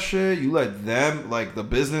all that shit, you let them, like, the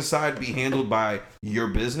business side be handled by your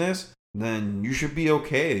business, then you should be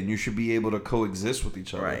okay and you should be able to coexist with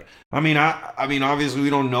each other. Right. I mean, obviously we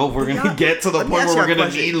don't know if we're gonna get to the point where we're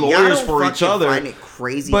gonna need lawyers for each other. Find it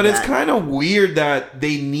crazy, but it's kind of weird that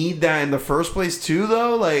they need that in the first place too,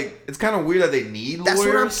 though. Like, it's kind of weird that they need lawyers. That's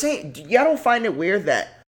what I'm saying. Y'all don't find it weird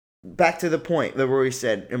that, back to the point that Rory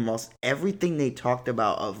said, almost everything they talked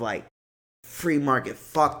about of, like, free market,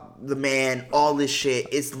 fuck the man, all this shit,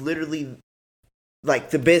 it's literally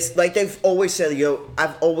like the best. Like, they've always said, yo,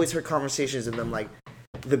 I've always heard conversations of them, like,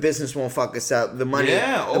 the business won't fuck us up. The money,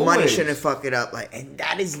 the money shouldn't fuck it up. Like, and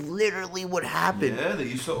that is literally what happened. Yeah, they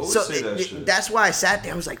used to always say that shit. That's why I sat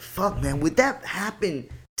there. I was like, fuck, man, would that happen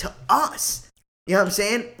to us? You know what I'm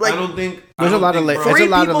saying? Like, I don't think there's a lot of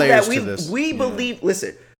layers to this. We believe.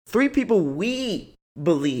 Listen, 3 people we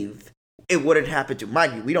believed it wouldn't happen to.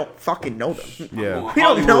 Mind you, we don't fucking know them. Yeah, we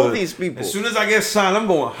don't know these people. As soon as I get signed, I'm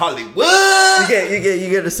going Hollywood. You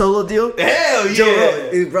get a solo deal. Hell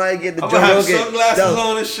yeah! Brian get the I'm Joe gonna Rogan have sunglasses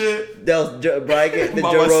on and shit. Brian get the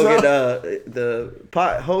Joe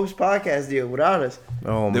Rogan host podcast deal without us.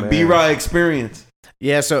 Oh the man, B-Ride experience.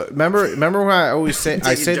 Yeah. So remember when I always say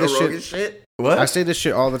I say Joe this Rogan shit. What? I say this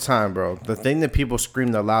shit all the time, bro. The thing that people scream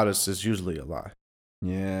the loudest is usually a lie.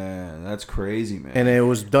 Yeah, that's crazy, man. And it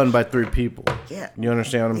was done by 3 people. Yeah. You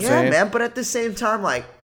understand what I'm saying? Yeah, man. But at the same time, like,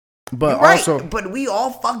 but also, right, but we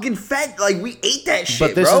all fucking fed, like, we ate that shit.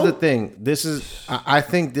 But this bro. is the thing. I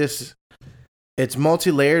think it's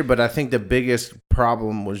multi-layered, but I think the biggest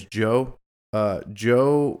problem was Joe.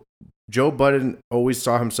 Joe Budden always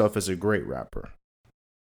saw himself as a great rapper.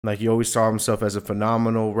 Like, he always saw himself as a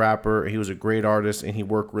phenomenal rapper. He was a great artist, and he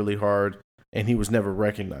worked really hard, and he was never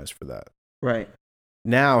recognized for that. Right.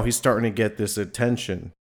 Now he's starting to get this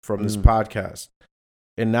attention from this podcast.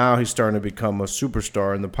 And now he's starting to become a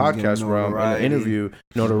superstar in the podcast realm, in the interview,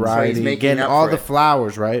 notoriety, so getting all the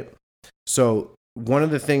flowers, right? So one of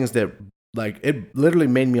the things that, like, it literally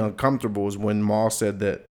made me uncomfortable was when Mal said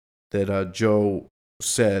that Joe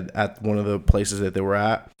said at one of the places that they were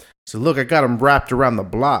at, so look, I got him wrapped around the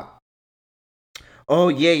block. Oh,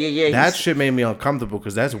 yeah. That shit made me uncomfortable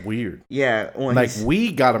because that's weird. Yeah. Like,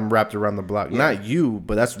 we got him wrapped around the block, not you,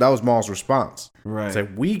 but that was Maul's response. Right. It's like,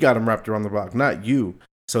 we got him wrapped around the block, not you.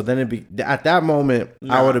 So then at that moment,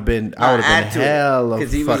 I would have been hell of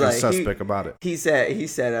fucking suspect about it. He said,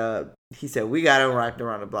 we got him wrapped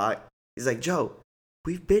around the block. He's like, Joe,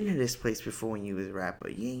 we've been to this place before when you was a rapper.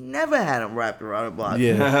 You ain't never had him wrapped around the block.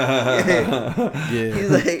 Yeah. He's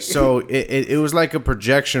like, so it was like a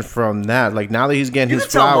projection from that. Like, now that he's getting his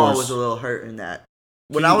flowers. Maul was a little hurt in that.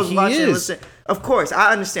 When I was watching, listen, of course,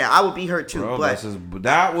 I understand. I would be hurt too. Bro, but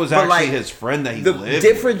that was actually like, his friend that he lived with. The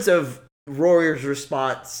difference of Rory's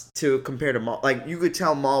response compared to Maul, like, you could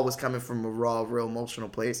tell Maul was coming from a raw, real emotional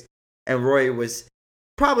place, and Rory was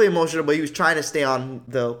probably emotional, but he was trying to stay on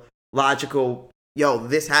the logical. Yo,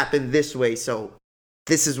 this happened this way, so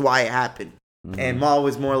this is why it happened. Mm-hmm. And Maul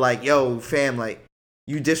was more like, yo, fam, like,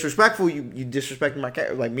 you disrespectful, you disrespecting my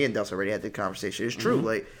character. Like, me and Dels already had the conversation. It's true. Mm-hmm.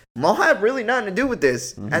 Like, Maul had really nothing to do with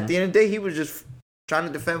this. Mm-hmm. At the end of the day, he was just trying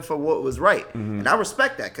to defend for what was right. Mm-hmm. And I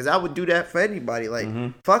respect that, because I would do that for anybody. Like,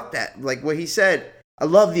 fuck that. Like, what he said, I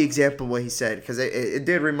love the example of what he said, because it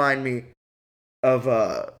did remind me of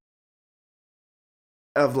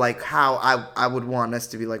like, how I would want us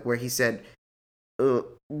to be, like, where he said,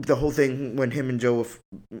 the whole thing when him and Joe,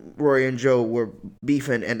 Rory and Joe were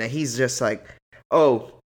beefing, and then he's just like,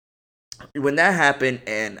 oh, when that happened,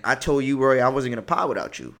 and I told you, Rory, I wasn't gonna pod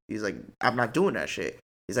without you. He's like, I'm not doing that shit.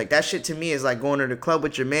 He's like, that shit to me is like going to the club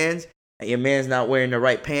with your mans, and your man's not wearing the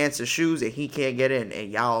right pants or shoes, and he can't get in,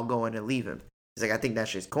 and y'all go in and leave him. He's like, I think that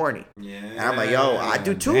shit's corny. Yeah. And I'm like, yo, I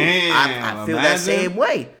do too. I feel that same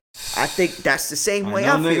way. I think that's the same way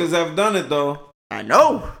I feel. Niggas have done it though. I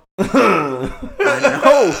know. I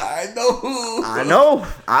know.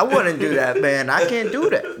 I wouldn't do that, man. I can't do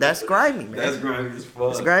that. That's grimy, man. That's grimy as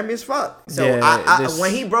fuck. It's grimy as fuck. So yeah,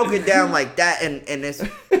 when he broke it down like that, and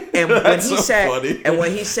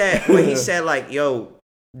when he said like, yo,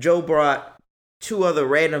 Joe brought 2 other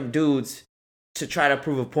random dudes to try to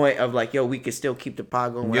prove a point of like, yo, we could still keep the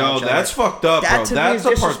pod going. Yo, that's fucked up, that bro. To that's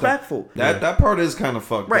me is disrespectful. That part is kind of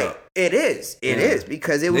fucked up. Right. It is. It is,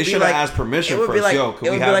 because it would be like, they should have asked permission first. Like, yo,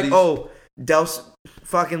 can we have these? Oh, Dels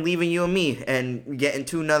fucking leaving you and me and getting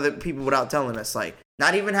 2 other people without telling us. Like,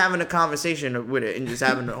 not even having a conversation with it and just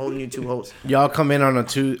having a whole new 2 hosts. Y'all come in on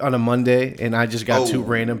a Monday, and I just got 2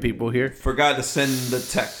 random people here. Forgot to send the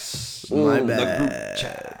text. My bad. The group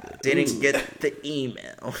chat. Didn't get the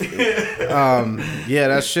email. Yeah,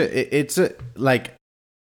 that shit. It's like,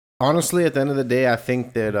 honestly, at the end of the day, I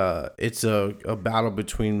think that it's a battle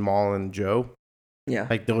between Maul and Joe. Yeah.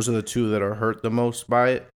 Like, those are the 2 that are hurt the most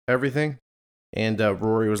by everything. And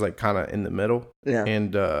Rory was like kind of in the middle. Yeah.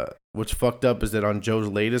 And what's fucked up is that on Joe's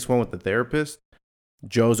latest one with the therapist,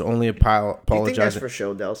 Joe's only apologizing. Do you think that's for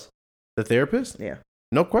show, Dels? The therapist? Yeah.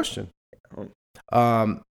 No question.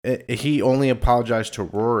 He only apologized to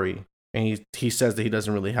Rory, and he says that he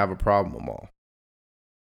doesn't really have a problem with Maul.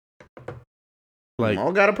 Like,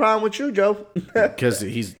 Maul got a problem with you, Joe. Because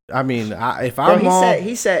if I'm Maul,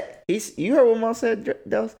 he said, you heard what Maul said,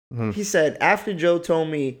 Dels? He said, after Joe told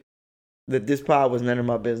me that this pod was none of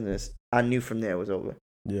my business, I knew from there it was over.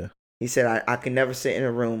 Yeah. He said, I can never sit in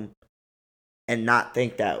a room and not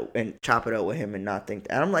think that, and chop it up with him and not think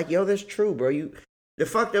that. And I'm like, yo, that's true, bro. The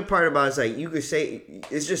fucked up part about it is like, you could say,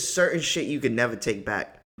 it's just certain shit you could never take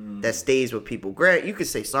back that stays with people. Grant, you could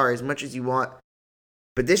say sorry as much as you want,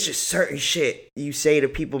 but there's just certain shit you say to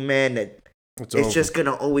people, man, that it's just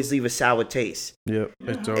gonna always leave a sour taste. Yep,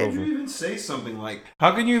 it's over. How can you even say something like?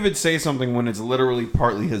 How can you even say something when it's literally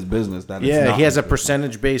partly his business? That yeah, it's not he has a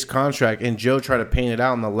percentage-based contract, and Joe tried to paint it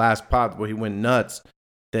out in the last pod where he went nuts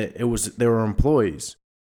that they were employees.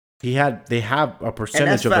 They have a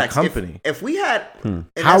percentage of the company. If we had,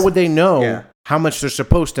 how would they know how much they're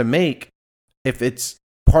supposed to make if it's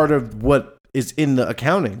part of what is in the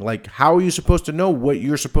accounting? Like, how are you supposed to know what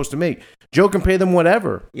you're supposed to make? Joe can pay them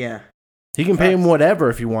whatever. Yeah. He can pay him whatever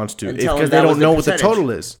if he wants to, because they don't know what the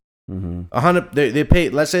total is. 100. They pay.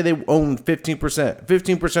 Let's say they own 15%.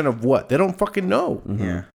 15% of what? They don't fucking know.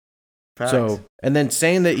 Yeah. Facts. So, and then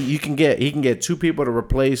saying that he can get two people to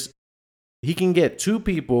replace. He can get two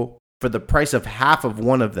people for the price of half of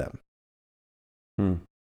one of them.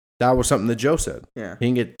 That was something that Joe said. Yeah. He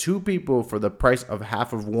can get two people for the price of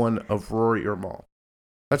half of one of Rory or Mal.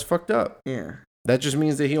 That's fucked up. Yeah. That just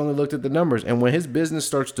means that he only looked at the numbers. And when his business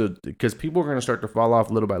starts to, because people are going to start to fall off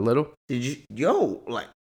little by little. You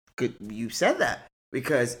said that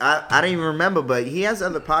because I don't even remember, but he has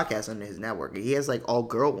other podcasts on his network. He has like all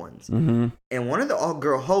girl ones. And one of the all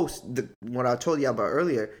girl hosts, what I told you about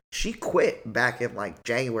earlier, she quit back in like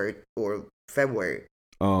January or February.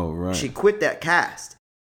 Oh, right. She quit that cast,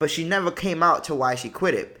 but she never came out to why she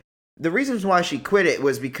quit it. The reasons why she quit it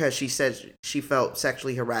was because she said she felt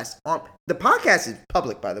sexually harassed. The podcast is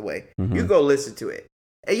public, by the way. You go listen to it.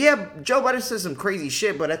 And yeah, Joe Budden says some crazy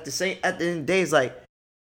shit, but at the end of the day, it's like,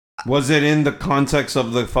 was it in the context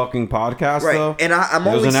of the fucking podcast right? though? And I'm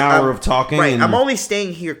only an hour of talking. Right, and... I'm only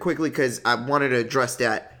staying here quickly because I wanted to address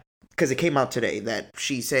that because it came out today that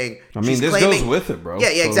she's saying. I mean, this goes with it, bro. Yeah,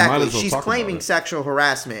 so exactly. Well she's claiming sexual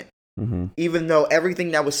harassment, even though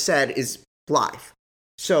everything that was said is live.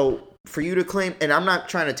 So for you to claim, and I'm not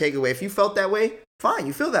trying to take away, if you felt that way, fine,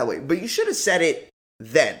 you feel that way, but you should have said it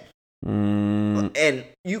then. And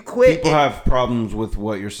you quit. People have problems with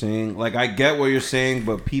what you're saying. Like, I get what you're saying,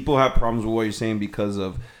 but people have problems with what you're saying because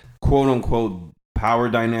of quote unquote power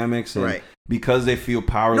dynamics, and right? Because they feel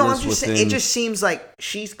powerless. No, I'm just saying, it just seems like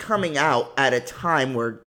she's coming out at a time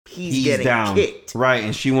where he's getting down. Kicked, right?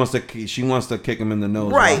 And she wants to kick him in the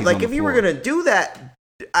nose, right? Like, if you were gonna do that,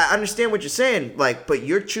 I understand what you're saying, like, but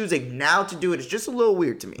you're choosing now to do it. It's just a little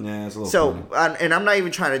weird to me. Yeah, it's a little funny. And I'm not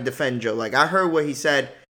even trying to defend Joe. Like, I heard what he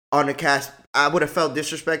said on the cast. I would have felt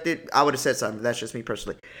disrespected. I would have said something. That's just me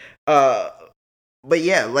personally. But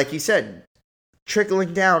yeah, like you said,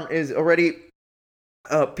 trickling down is already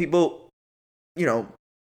people,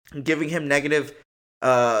 giving him negative.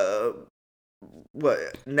 What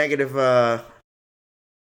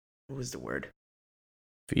was the word?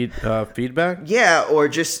 Feedback? Yeah, or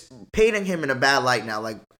just painting him in a bad light now.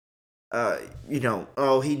 Like, he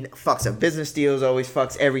fucks up business deals, always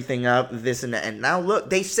fucks everything up, this and that. And now look,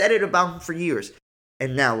 they said it about him for years.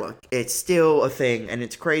 And now look, it's still a thing. And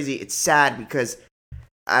it's crazy. It's sad because,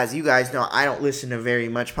 as you guys know, I don't listen to very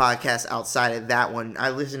much podcasts outside of that one. I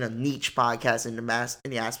listen to niche podcasts in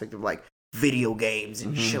the aspect of like video games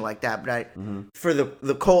and shit like that. But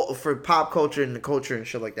for pop culture and the culture and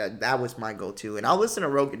shit like that, that was my go-to. And I'll listen to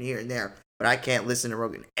Rogan here and there, but I can't listen to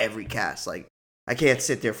Rogan every cast. Like, I can't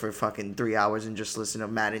sit there for fucking 3 hours and just listen to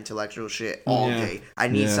mad intellectual shit all day. I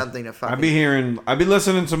need something to fucking. I be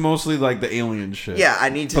listening to mostly like the alien shit. Yeah, I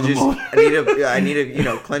need to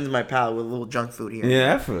cleanse my palate with a little junk food here.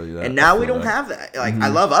 Yeah, I feel you. And now we don't have that. Like, I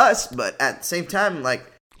love us, but at the same time, like,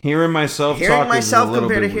 hearing myself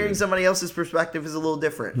compared to hearing somebody else's perspective is a little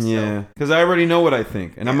different. Yeah, because I already know what I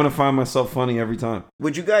think, and I'm gonna find myself funny every time.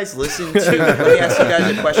 Would you guys listen to? Let me ask you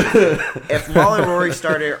guys a question. If Mal and Rory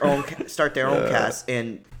start their own cast,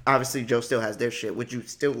 and obviously Joe still has their shit, would you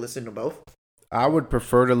still listen to both? I would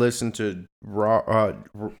prefer to listen to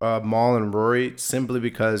Mal and Rory simply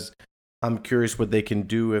because I'm curious what they can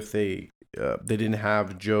do if they didn't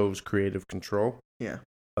have Joe's creative control. Yeah.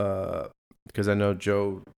 Because I know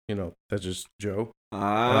Joe, that's just Joe.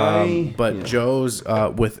 But Joe's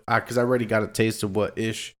because I already got a taste of what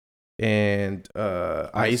Ish and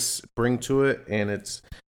Ice bring to it, and it's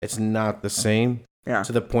not the same. Yeah.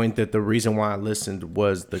 To the point that the reason why I listened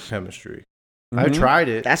was the chemistry. I tried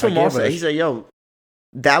it. That's what Mal said. He said, "Yo,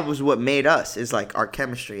 that was what made us. Is like our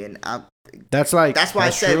chemistry." And that's why I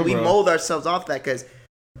said we mold ourselves off that because.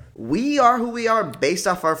 We are who we are based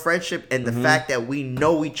off our friendship and the fact that we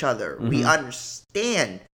know each other. We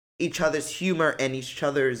understand each other's humor and each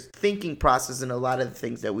other's thinking process in a lot of the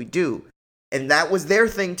things that we do. And that was their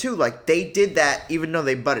thing too. Like they did that even though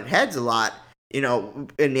they butted heads a lot, you know,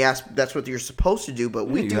 in the that's what you're supposed to do, but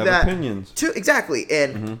we do that opinions too. Exactly.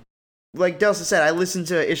 And like Delsa said, I listened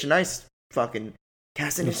to Ish and Ice fucking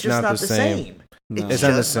cast and it's just not the same. No. It's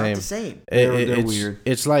not the same. They're weird.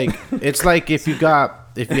 It's like if you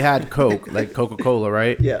had Coke, like Coca-Cola,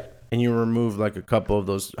 right? Yeah. And you remove like a couple of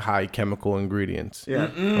those high chemical ingredients. Yeah.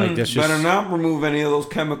 Like that's just better not remove any of those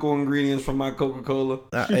chemical ingredients from my Coca-Cola.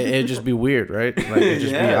 It'd just be weird, right? Like it'd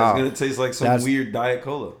just be off. It's gonna taste like some weird Diet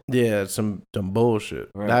Cola. Yeah, some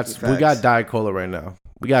bullshit. Right. We got Diet Cola right now.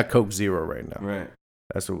 We got Coke Zero right now. Right.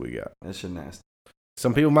 That's what we got. That shit nasty.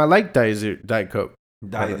 Some people might like Diet Coke.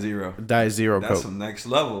 Diet Zero. Diet Zero Coke. That's some next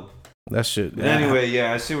level. That shit. But anyway,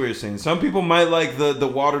 yeah, I see what you're saying. Some people might like the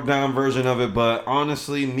watered down version of it, but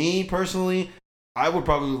honestly, me personally, I would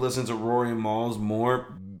probably listen to Rory and Mal's more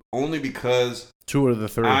only because 2 of the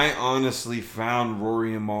 3. I honestly found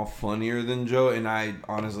Rory and Mal funnier than Joe, and I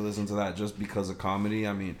honestly listen to that just because of comedy.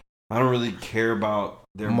 I mean, I don't really care about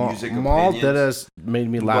their music Mal opinions. that has made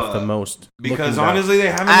me laugh the most. Because honestly, they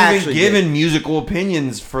haven't even given musical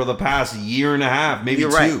opinions for the past year and a half, maybe 2.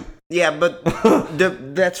 Right. Yeah, but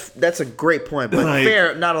that's a great point. But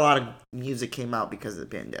fair, not a lot of music came out because of the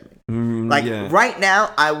pandemic. Right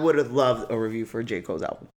now, I would have loved a review for J. Cole's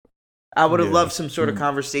album. I would have loved some sort of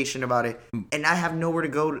conversation about it, and I have nowhere to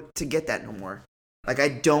go to get that no more. Like, I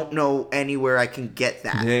don't know anywhere I can get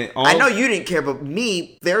that. I know you didn't care, but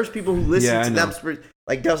me, there's people who listen to them,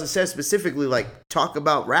 like Delson says specifically, like, talk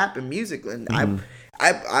about rap and music, and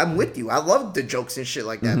I'm with you. I love the jokes and shit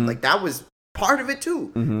like that. Like, that was part of it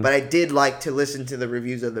too. But I did like to listen to the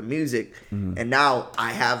reviews of the music, and now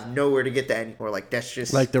I have nowhere to get that anymore. Like, that's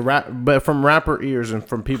just like the rap, but from rapper ears and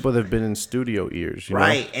from people that have been in studio ears, you know?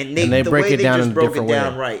 And they break it down in a different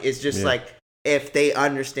way. Right, it's just like if they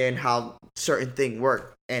understand how certain thing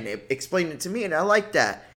work and explain it to me, and I like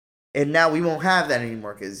that. And now we won't have that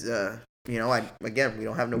anymore because we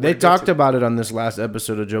don't have no. They talked about it on this last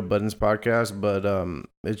episode of Joe Budden's podcast, but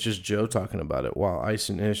it's just Joe talking about it while Ice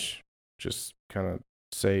and Ish just kind of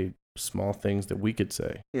say small things that we could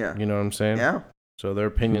say. Yeah, you know what I'm saying? Yeah. So their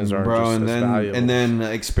opinions aren't bro, just and as valuable. And then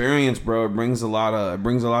experience, bro. It brings a lot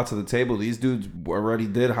to the table. These dudes already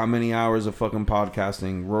did how many hours of fucking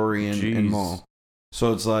podcasting? Rory and Mal.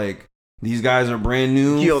 So it's like these guys are brand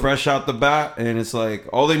new, fresh out the bat, and it's like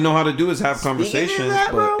all they know how to do is have conversations,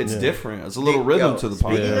 but it's different. It's a little rhythm to the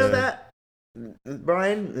podcast. Speaking of that,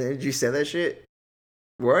 Brian, did you say that shit?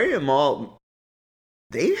 Rory and Mal,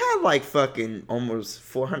 they had like fucking almost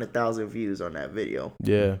 400,000 views on that video.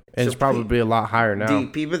 Yeah, and it's probably a lot higher now.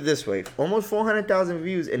 Peep it this way: almost 400,000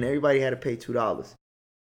 views, and everybody had to pay $2.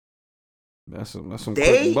 That's some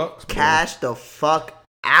they bucks, cashed the fuck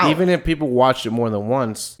out. Even if people watched it more than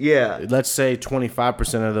once, yeah. Let's say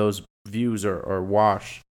 25% of those views are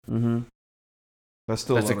washed. That's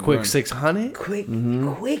still a quick 600.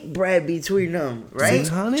 Quick bread between them, right?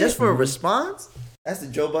 600? Just for a response. That's the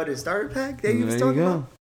Joe Budden starter pack that you was talking about.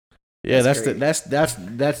 Yeah, that's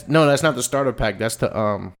not the starter pack. That's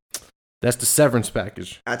the severance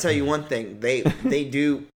package. I'll tell you one thing. They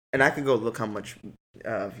do, and I could go look how much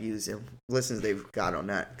views and listens they've got on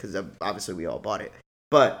that because obviously we all bought it.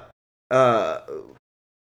 But I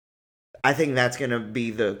think that's gonna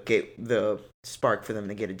be the spark for them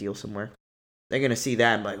to get a deal somewhere. They're gonna see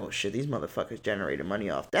that and be like, oh shit, these motherfuckers generated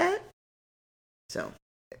money off that. So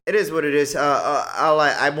it is what it is.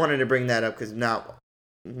 I wanted to bring that up because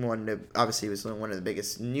obviously it was one of the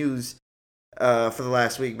biggest news for the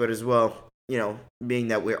last week, but as well, you know, being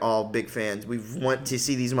that we're all big fans, we want to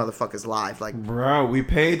see these motherfuckers live. Like, bro, we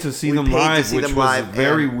paid to see them live, which was a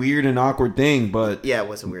very weird and awkward thing. But yeah, it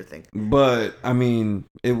was a weird thing. But I mean,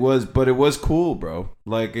 it was cool, bro.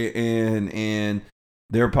 Like, and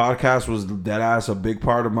their podcast was deadass a big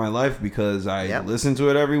part of my life because I listened to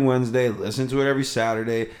it every Wednesday, listened to it every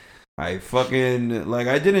Saturday. I fucking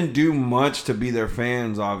I didn't do much to be their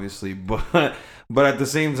fans, obviously, but at the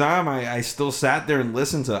same time, I still sat there and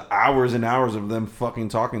listened to hours and hours of them fucking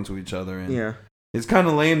talking to each other. And it's kind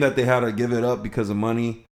of lame that they had to give it up because of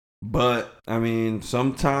money. But I mean,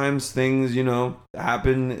 sometimes things, you know,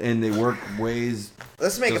 happen and they work ways.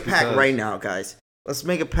 Let's make a pact right now, guys. Let's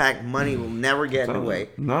make a pact. Money will never get in the way.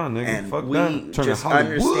 Nah, nigga, and fuck we that. just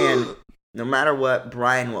understand, no matter what,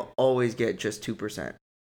 Brian will always get just 2%.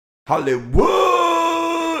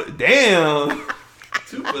 Hollywood, damn,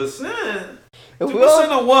 2%.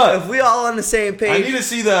 2% of what? If we all on the same page, I need to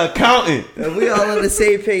see the accountant. If we all on the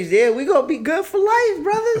same page, we gonna be good for life,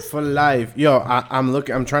 brothers. For life, yo.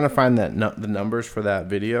 I'm trying to find the numbers for that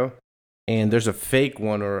video, and there's a fake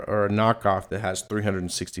one or a knockoff that has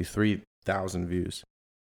 363,000 views.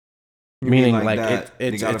 Meaning like that,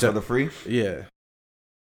 it's got it for the free. Yeah.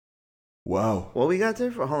 Wow. What we got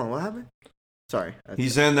there for? Hold on, what happened? Sorry.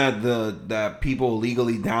 He's saying that that people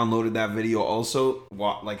legally downloaded that video also.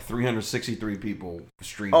 Like 363 people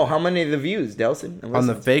streamed. Oh, how many of the views, Delson? On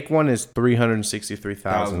the fake one is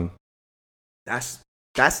 363,000.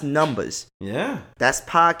 That's numbers. Yeah. That's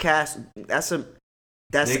podcast. That's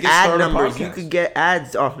They can ad start a numbers. podcast. You could get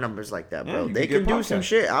ads off numbers like that, bro. Yeah, They you could can get do some podcasts.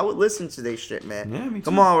 shit. I would listen to their shit, man. Yeah, me too.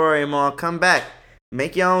 Come on, Rory and Maul, come back.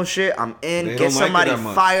 Make your own shit. I'm in. They Get don't like it somebody that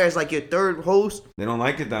much. fired as like your third host. They don't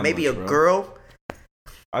like it that Maybe much. a bro. girl.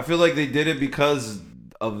 I feel like they did it because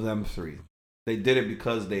of them three. They did it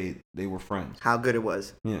because they were friends. How good it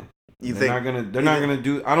was. Yeah. You They're think? not gonna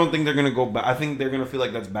do. I don't think they're gonna go back. I think they're gonna feel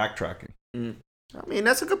like that's backtracking. I mean,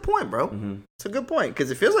 that's a good point, bro. Mm-hmm. It's a good point because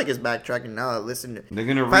it feels like it's backtracking now. I listen to. They're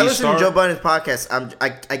gonna If I listen to restart. Joe Budden's podcast,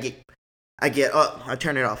 I get up. I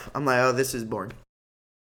turn it off. I'm like, oh, this is boring.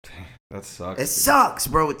 That sucks. It sucks,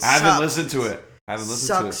 bro. It I haven't sucks. listened to it. I haven't listened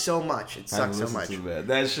to it. Sucks so much. It I haven't sucks so listened much. to it.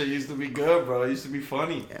 That shit used to be good, bro. It used to be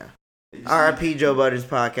funny. Yeah. It used to R.I.P. Joe Budden's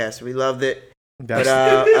podcast. We loved it. That's,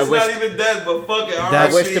 But it's I wish, not even dead, but fuck it.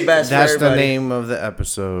 I wish the best. that's for the everybody. name of the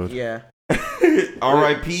episode. Yeah.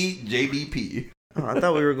 R.I.P. JBP. Oh, I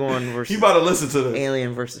thought we were going You versus about to listen to this?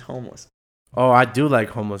 alien versus homeless. Oh, I do like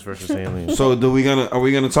homeless versus aliens. So, are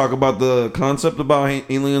we gonna talk about the concept about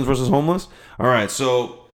aliens versus homeless? All right.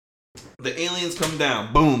 So, the aliens come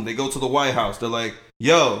down. Boom. They go to the White House. They're like,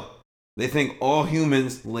 "Yo," they think all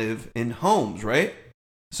humans live in homes, right?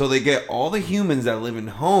 So they get all the humans that live in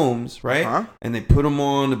homes, right? Uh-huh. And they put them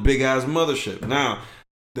on a big ass mothership. Now,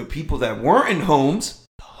 the people that weren't in homes,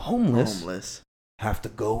 the homeless, have to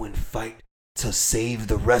go and fight to save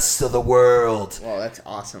the rest of the world. Wow, that's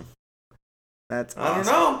awesome. That's I don't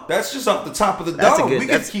awesome. know. That's just off the top of the That's a dome. good- We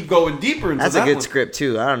can that's- keep going deeper into That's that a good one. script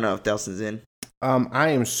too. I don't know if Delson's in. I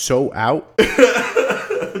am so out.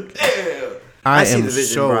 Damn. I see am the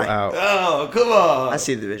vision, so Brian. out. Oh, come on. I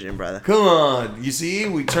see the vision, brother. Come on. You see,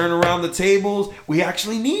 we turn around the tables. We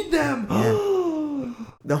actually need them.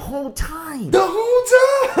 The whole time. The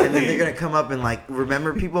whole time. And then they're gonna come up and like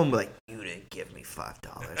remember people and be like, "You didn't give me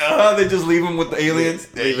 $5." They just leave them with the aliens.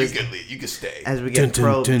 Yeah, Yeah, you can stay. As we get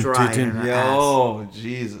probed dry in our ass, Yo,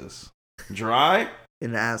 Jesus. Dry?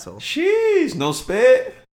 in the asshole. Jeez, no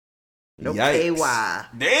spit? No Yikes. KY.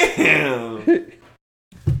 Damn. You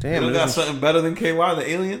Damn, don't got this is- something better than KY, the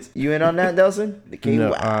aliens? You in on that, Delson? The KY.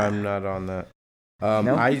 No, I'm not on that.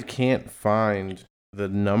 No? I can't find the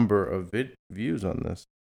number of views on this.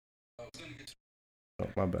 Oh,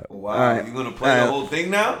 my bad. Wow, Alright. you gonna play the whole thing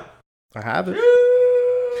now? I have it.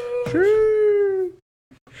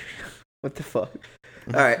 What the fuck?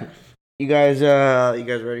 All right, you guys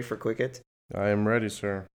ready for quick hits? I am ready,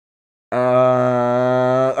 sir.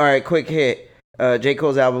 All right, quick hit. J.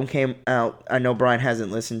 Cole's album came out. I know Brian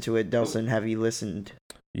hasn't listened to it. Delson, have you listened?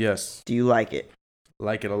 Yes, Do you like it?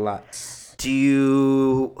 like it a lot. Do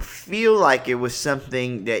you feel like it was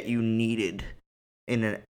something that you needed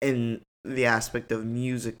in the aspect of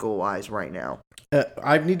musical wise right now?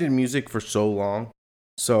 I've needed music for so long,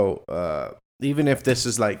 so even if this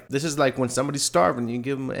is like when somebody's starving, you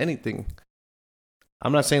give them anything.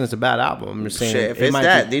 I'm not saying it's a bad album. I'm just saying Shit, if it it's might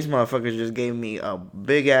that, be these motherfuckers just gave me a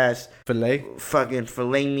big ass filet. fucking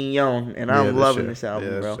filet mignon, and Yeah, I'm this loving shit. this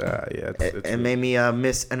album, Yeah, bro. it's It made me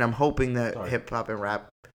miss, and I'm hoping that hip hop and rap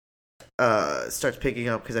starts picking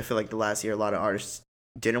up because I feel like the last year a lot of artists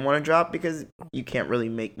didn't want to drop because you can't really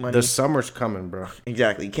make money. the summer's coming, bro.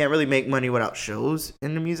 Exactly, you can't really make money without shows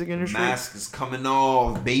in the music industry. Mask is coming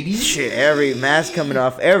off, baby. Shit, every mask coming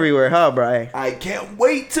off everywhere, huh, Brian? I can't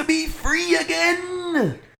wait to be free again.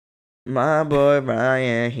 My boy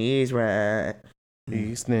Brian, he's right.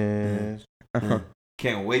 He snitched.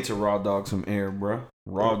 Can't wait to raw dog some air, bro.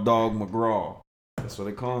 Raw dog McGraw. That's what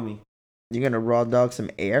they call me. You gonna raw dog some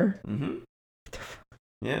air? Mm-hmm.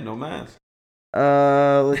 Yeah, no mask.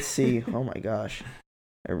 Let's see. Oh my gosh,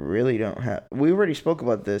 I really don't have. We already spoke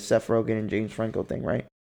about the Seth Rogen and James Franco thing, right?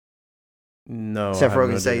 No, Seth I have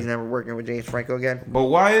Rogen no said he's idea. never working with James Franco again. But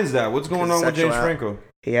why is that? What's going on with James Sexual- Franco?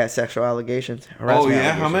 He has sexual allegations. Oh, harassment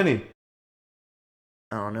yeah? How allegations. many?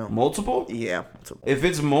 I don't know. Multiple? Yeah, multiple. If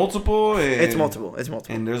it's multiple, It's multiple. It's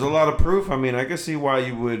multiple. and there's a lot of proof, I mean, I can see why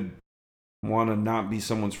you would want to not be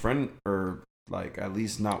someone's friend or, like, at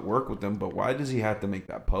least not work with them. But why does he have to make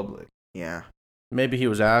that public? Yeah, Maybe he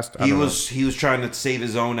was asked. I He don't was trying to save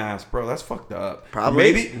his own ass, bro. That's fucked up.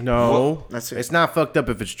 Probably. Maybe know. No, That's it's not fucked up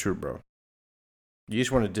if it's true, bro. You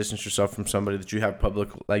just want to distance yourself from somebody that you have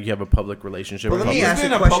you have a public relationship with. Let me You've ask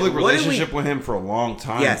been you a in a question. public relationship with him for a long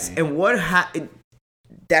time. Yes, and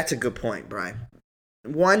that's a good point, Brian.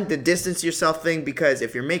 One, the distance yourself thing, because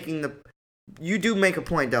if you're you do make a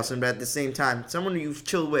point, Dustin, but at the same time, someone you've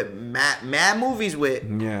chilled with, mad movies with,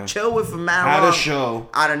 chill with for mad long. Had a show.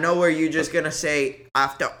 Out of nowhere, you're just going to say,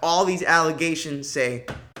 after all these allegations, say,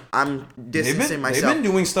 I'm distancing myself. They've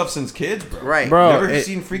been doing stuff since kids, bro. Right. Bro, never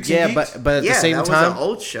seen Freaks and Geeks? but at the same that time, was an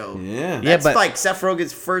old show. Yeah. That's like Seth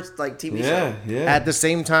Rogen's first TV show. Yeah. At the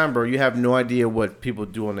same time, bro, you have no idea what people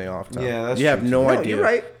do on their off time. Yeah, that's you have true, no too. idea. You're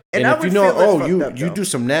right. And I if you would know, feel that's fucked up, you though. do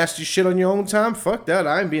some nasty shit on your own time, fuck that.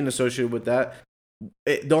 I ain't being associated with that.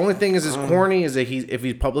 The only thing is corny is that if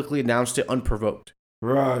he's publicly announced it unprovoked.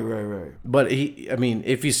 Right. But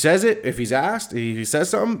if he says it, if he's asked, if he says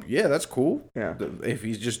something, yeah, that's cool. Yeah. If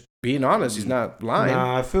he's just being honest, he's not lying.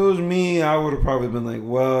 Nah, if it was me, I would have probably been like,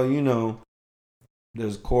 well,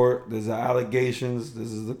 there's allegations.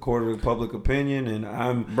 This is the court of public opinion, and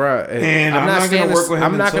I'm not going to work with him.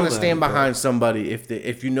 I'm not going to then, stand behind somebody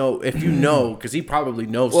if you know, because he probably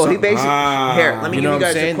knows. Well, something. he basically here. Let me give you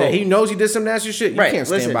guys a quote. That he knows he did some nasty shit. You can't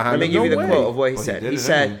stand behind him. Let me give you the way. quote of what he said. He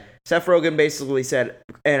said, Seth Rogen basically said,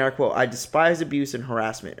 and I quote, "I despise abuse and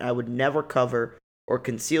harassment. I would never cover or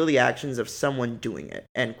conceal the actions of someone doing it."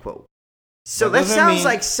 End quote. So that sounds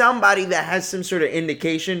like somebody that has some sort of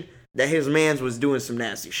indication that his man's was doing some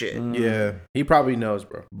nasty shit. Yeah, he probably knows,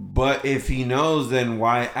 bro. But if he knows, then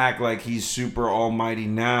why act like he's super almighty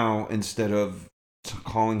now instead of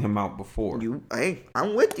calling him out before? I'm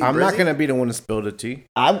with you. I'm Brizzy. not gonna be the one to spill the tea.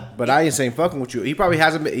 But I ain't saying fucking with you. He probably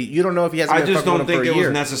hasn't been. You don't know if he hasn't. I been just fucking don't with him think for a it was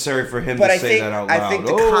year. necessary for him But to say that out loud. I think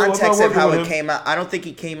the context of how it came out, I don't think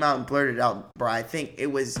he came out and blurted it out, bro. I think it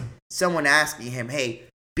was someone asking him, hey,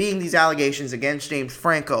 being these allegations against James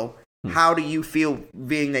Franco, how do you feel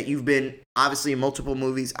being that you've been obviously in multiple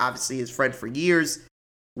movies, obviously his friend for years,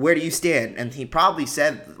 where do you stand? And he probably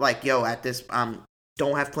said, like, yo, at this,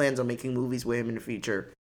 don't have plans on making movies with him in the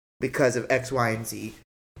future because of X, Y, and Z.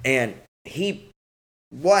 And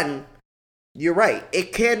you're right.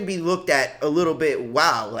 It can be looked at a little bit,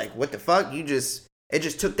 wow, like, what the fuck? It just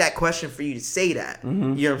took that question for you to say that.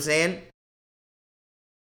 Mm-hmm. You know what I'm saying?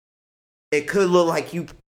 It could look like you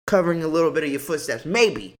covering a little bit of your footsteps.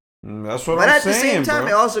 Maybe. That's what but I'm saying, at the same time,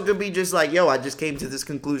 bro. it also could be just like, yo, I just came to this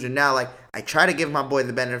conclusion now. Like, I try to give my boy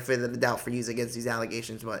the benefit of the doubt for use against these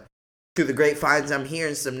allegations, but through the grapevines, I'm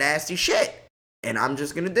hearing some nasty shit. And I'm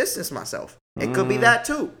just going to distance myself. It could be that,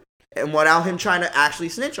 too. And without him trying to actually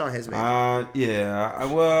snitch on his man. Yeah.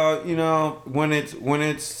 Well, when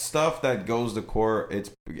it's stuff that goes to court,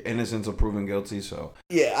 it's innocence of proven guilty. So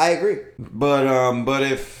yeah, I agree. But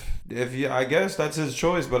if I guess that's his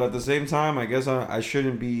choice. But at the same time, I guess I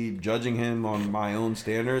shouldn't be judging him on my own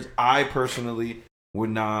standards. I personally would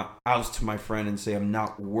not oust to my friend and say I'm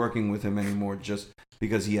not working with him anymore just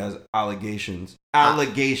because he has allegations.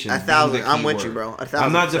 Allegations. 1,000. I'm with you, bro. 1,000%.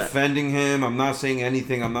 I'm not defending him. I'm not saying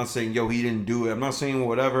anything. I'm not saying, yo, he didn't do it. I'm not saying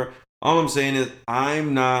whatever. All I'm saying is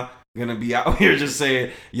I'm not going to be out here just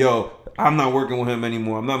saying, yo, I'm not working with him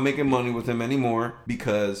anymore. I'm not making money with him anymore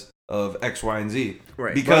because of X, Y, and Z.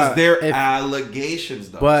 Right. Because they're allegations,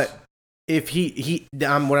 though. But if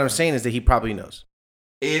what I'm saying is that he probably knows.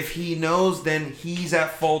 If he knows, then he's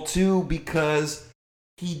at fault too because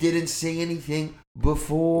he didn't say anything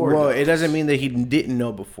before. Well, it doesn't mean that he didn't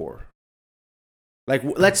know before. Like,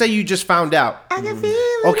 let's say you just found out.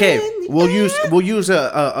 Okay, we'll use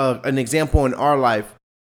an example in our life,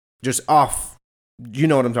 just off. You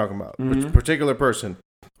know what I'm talking about? Mm-hmm. Particular person.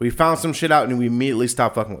 We found some shit out and we immediately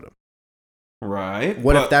stopped fucking with him. Right.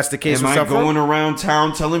 What if that's the case? Am I going around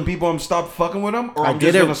town telling people I'm stopped fucking with them, or I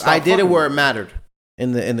did it where it mattered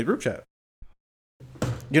in the group chat.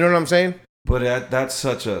 You know what I'm saying? But that's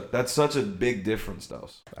such a big difference, though.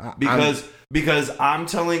 Because I'm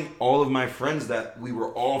telling all of my friends that we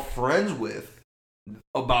were all friends with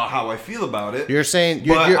about how I feel about it. You're saying,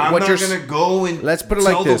 I'm not gonna go and let's put it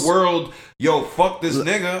tell like this. the world, yo, fuck this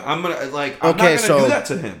nigga. I'm not gonna do that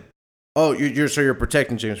to him. Oh, you're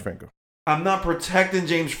protecting James Franco. I'm not protecting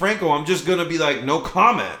James Franco. I'm just gonna be like, no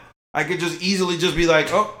comment. I could just easily just be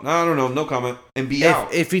like, oh, I don't know, no comment, and be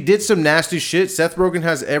out. If he did some nasty shit, Seth Rogen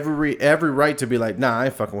has every right to be like, nah, I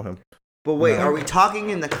ain't fucking with him. But wait, are we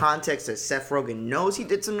talking in the context that Seth Rogen knows he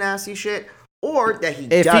did some nasty shit, or that he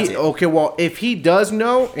doesn't? Okay, well, if he does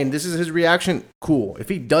know, and this is his reaction, cool. If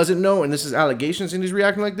he doesn't know, and this is allegations, and he's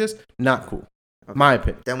reacting like this, not cool. Okay. My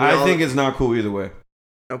opinion. I think it's not cool either way.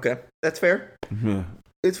 Okay, that's fair. Yeah.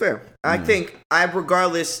 It's fair. I think,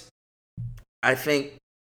 regardless,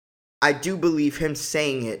 I do believe him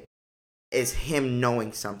saying it is him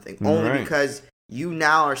knowing something. Only because You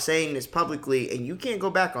now are saying this publicly, and you can't go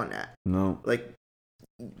back on that. No. Like,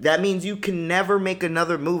 that means you can never make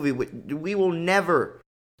another movie. We will never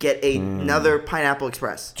get another Pineapple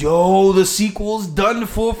Express. Yo, the sequel's done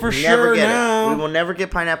for sure now. We will never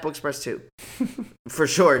get Pineapple Express 2. For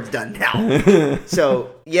sure, it's done now.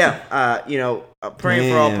 So, yeah,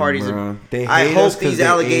 praying for all parties. Bro. I hope these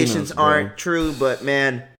allegations aren't true, but,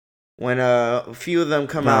 man, when a few of them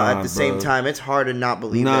come out at the same time, it's hard to not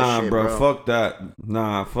believe that shit, bro. Fuck that.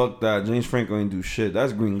 Fuck that. James Franco ain't do shit.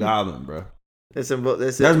 That's Green Goblin, bro. That's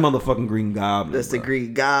motherfucking Green Goblin. That's the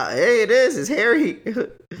Green Goblin. Hey, it is. It's Harry.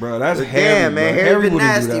 Bro, that's Harry. Damn, man. Harry been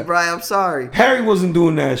nasty, bro. I'm sorry. Harry wasn't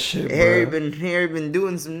doing that shit, Harry been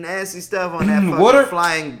doing some nasty stuff on that fucking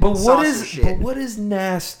flying saucer shit. But what is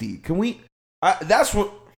nasty? Can we... that's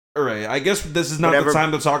what... All right, I guess this is not the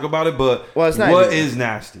time to talk about it, but it's not what is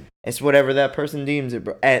nasty? It's whatever that person deems it,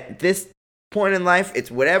 bro. At this point in life,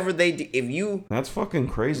 it's whatever they do. That's fucking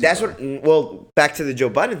crazy. That's what. Well, back to the Joe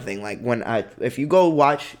Budden thing. Like if you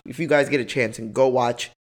guys get a chance and go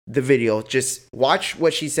watch the video, just watch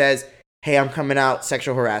what she says. Hey, I'm coming out,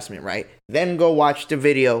 sexual harassment, right? Then go watch the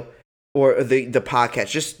video or the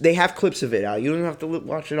podcast. Just they have clips of it out. You don't have to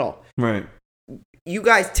watch it all. Right. You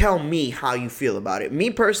guys tell me how you feel about it.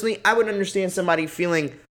 Me personally, I would understand somebody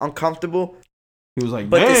feeling uncomfortable. He was like,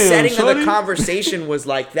 but the setting of the conversation was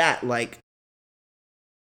like that, like.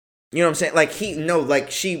 You know what I'm saying?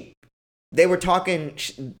 Like they were talking,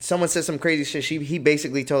 someone said some crazy shit. He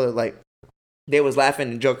basically told her, like, they was laughing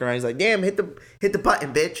and joking around. He's like, damn, hit the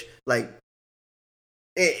button, bitch. Like,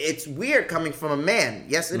 it's weird coming from a man.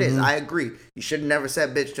 Yes, it is. I agree. You should have never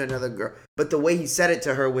said bitch to another girl. But the way he said it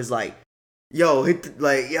to her was like, yo,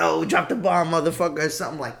 drop the bomb, motherfucker, or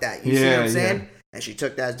something like that. You see what I'm saying? Yeah. And she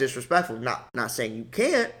took that as disrespectful. Not saying you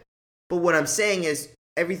can't, but what I'm saying is,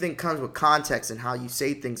 everything comes with context and how you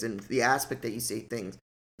say things and the aspect that you say things,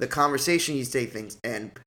 the conversation you say things.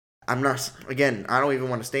 And I don't even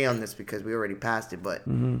want to stay on this because we already passed it, but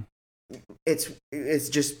it's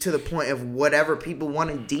just to the point of whatever people want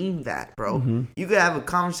to deem that, bro. You could have a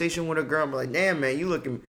conversation with a girl and be like, damn, man, you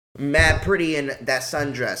looking mad pretty in that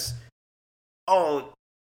sundress. Oh,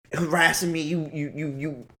 harassing me,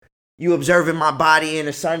 you observing my body in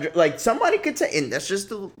a sundress. Like, somebody could say, and that's just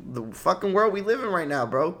the fucking world we live in right now,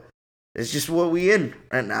 bro. It's just what we in.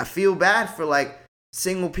 And I feel bad for, like,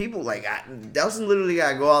 single people. Like, Delson literally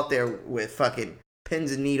got to go out there with fucking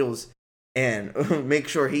pins and needles and make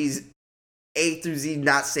sure he's A through Z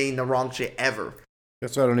not saying the wrong shit ever.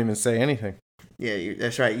 That's why I don't even say anything. Yeah,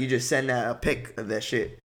 that's right. You just send a pic of that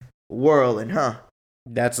shit whirling, huh?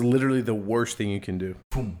 That's literally the worst thing you can do.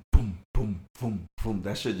 Boom, boom, boom, boom, boom.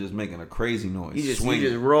 That shit just making a crazy noise. You just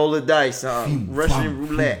roll the dice, Russian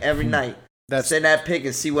roulette every night. Send that pic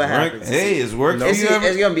and see what happens. Hey, it's working.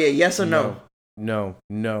 It's gonna be a yes or no. No.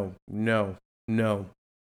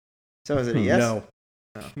 So is it a yes? No.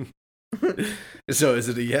 So is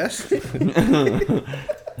it a yes?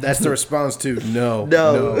 That's the response to no.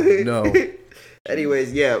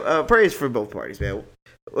 Anyways, yeah. Praise for both parties, man.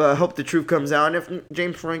 Hope the truth comes out. And if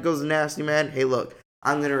James Franco's a nasty man, hey, look,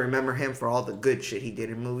 I'm going to remember him for all the good shit he did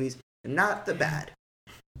in movies, and not the bad.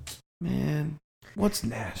 Man, what's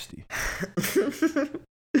nasty?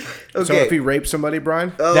 Okay. So if he raped somebody,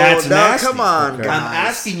 Brian? Oh, that's nasty. Come on, okay. I'm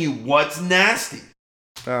asking you, what's nasty?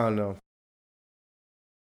 I don't know.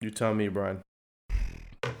 You tell me, Brian.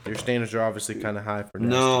 Your standards are obviously kind of high for nasty.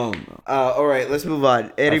 No. All right, let's move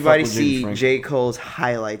on. Anybody see J. Cole's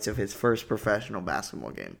highlights of his first professional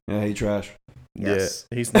basketball game? Yeah, he trash. Yes.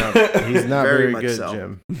 Yeah, he's not very good, so.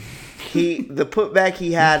 Jim. The putback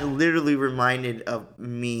he had literally reminded of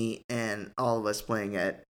me and all of us playing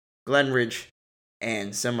at Glenridge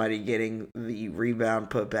and somebody getting the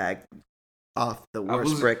rebound putback off the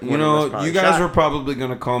worst brick. You know, you guys were probably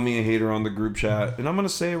going to call me a hater on the group chat, and I'm going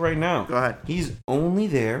to say it right now. Go ahead. He's only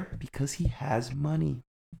there because he has money.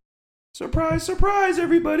 Surprise, surprise,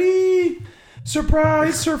 everybody.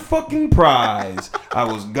 Surprise, sir fucking prize. I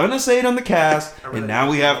was going to say it on the cast, and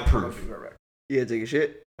now we have proof. You take a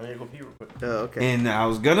shit? I need to go pee real quick. Oh, okay. And I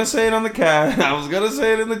was going to say it on the cast. I was going to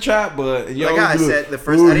say it in the chat, but... Like I said, the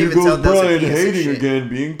first... I didn't even tell Brian hating again,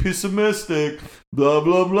 being pessimistic, blah,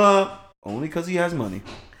 blah, blah. Only because he has money.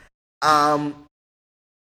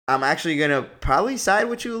 I'm actually gonna probably side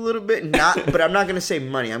with you a little bit, but I'm not gonna say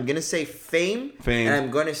money. I'm gonna say fame, and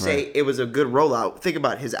I'm gonna say it was a good rollout. Think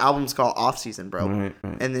about it. His album's called Off Season, bro, right.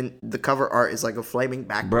 And then the cover art is like a flaming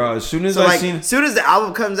background. Bro, as soon as as soon as the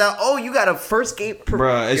album comes out, oh, you got a first game,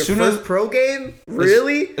 pro game,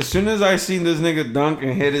 really? As soon as I seen this nigga dunk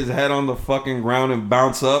and hit his head on the fucking ground and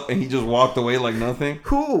bounce up, and he just walked away like nothing.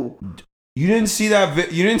 Who? You didn't see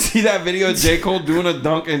that. You didn't see that video of J. Cole doing a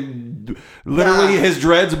dunk and literally his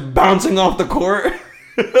dreads bouncing off the court.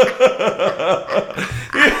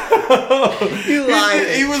 You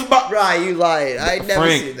lying. He was Right, you lying. I never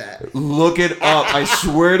Frank, seen that. Look it up. I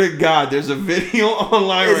swear to God, there's a video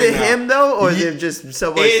online Is right it now. him though, or is it just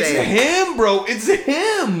someone It's saying? him, bro. It's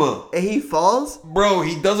him. And he falls. Bro,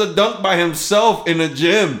 he does a dunk by himself in a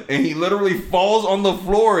gym, and he literally falls on the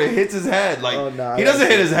floor. It hits his head. Like Oh, no, he doesn't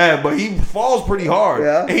hit his head, but he falls pretty hard.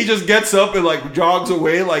 Yeah. And he just gets up and like jogs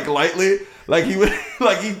away like lightly, like he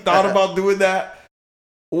like he thought about doing that.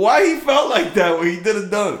 Why he felt like that when he did a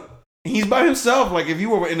dunk? He's by himself. Like if you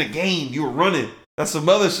were in a game, you were running. That's some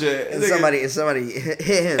other shit. And somebody hit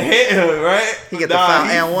him. Hit him, right? He got the foul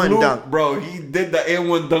and one dunk. Bro, he did the and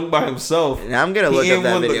one dunk by himself. Now I'm gonna look He up that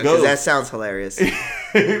and one video the because GOAT. that sounds hilarious.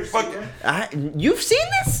 Fuck. You've seen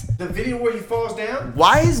this? The video where he falls down?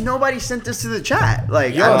 Why has nobody sent this to the chat?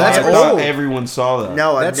 Like, Yo, I've that's never- old. Everyone saw that.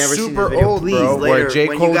 No, I've That's never seen super this video. old, Please, bro. later, Where J.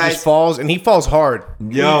 when Cole you guys, just falls, and he falls hard.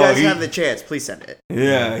 when Yo, you guys he- have the chance, please send it.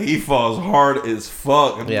 Yeah, he falls hard as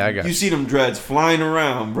fuck. Yeah, I got you. you. See them dreads flying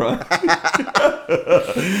around, bro.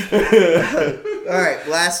 All right,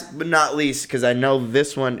 last but not least, because I know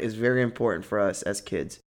this one is very important for us as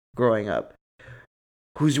kids growing up.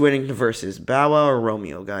 Who's winning the verses, Bow Wow or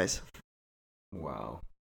Romeo, guys? Wow.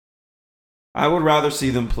 I would rather see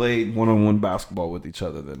them play one-on-one basketball with each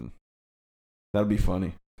other than that'd be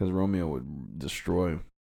funny because Romeo would destroy him.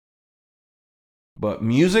 But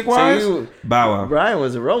music-wise, So Bow Wow. Brian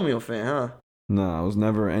was a Romeo fan, huh? No, I was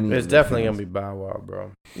never any. It's definitely gonna be Bow Wow,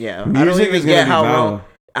 bro. Yeah, I don't Music even is gonna get be how Bow wrong. Wow.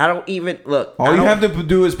 I don't even look. All I you don't- have to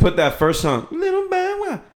do is put that first song, Little Bow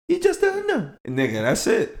Wow. You just don't know, nigga. That's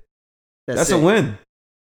it. That's it. a win.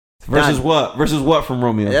 Versus Done. what? Versus what from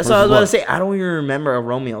Romeo? That's what I was about to say. I don't even remember a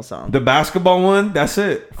Romeo song. The basketball one. That's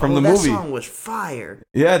it from the that movie. song was fire.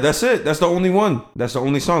 Yeah, that's it. That's the only one. That's the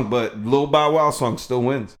only song. But Lil Bow Wow song still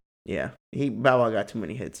wins. Yeah, Bow Wow got too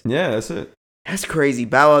many hits. Yeah, that's it. That's crazy.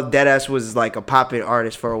 Bow Wow deadass was like a popping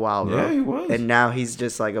artist for a while, bro. Yeah, he was. And now he's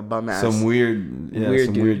just like a bum ass. Some weird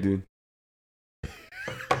Weird dude.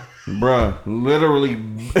 Bruh, literally,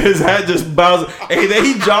 his head just bows. Hey, then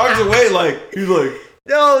he jogs away like he's like,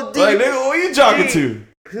 No, D. like nigga, what you jogging to,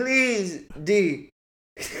 Please, D.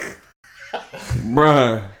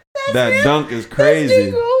 bruh? That him? dunk is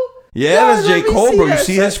crazy. Yeah, that's J. Cole, bro. You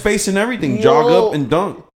see his face and everything. Jog Yo. up and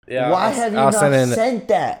dunk. Yeah. Why have you I'll not send sent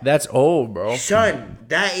that? That's old, bro. Son,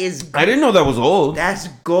 that is I didn't know that was old. that's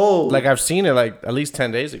gold. Like I've seen it like at least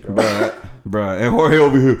 10 days ago. Bruh, and Jorge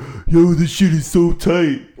over here, yo, this shit is so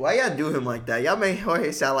tight. Why y'all do him like that? Y'all made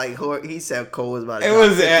Jorge sound like he said Cole was about to It drop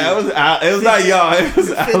was 50. it was not y'all. It was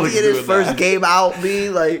 50 Alex in his doing first that. game out, me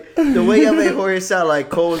like the way y'all made Jorge sound like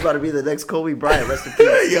Cole was about to be the next Kobe Bryant. Rest in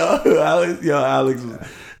peace. Alex was.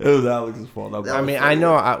 It was Alex's fault. I mean, I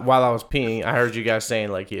know while I was peeing, I heard you guys saying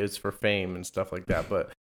like it's for fame and stuff like that.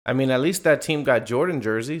 But I mean, at least that team got Jordan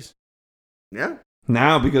jerseys. Yeah,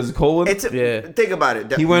 now because Cole. it's a, Yeah. think about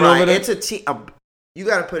it. He went Brian, over there? It's a team. You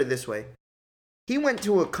got to put it this way. He went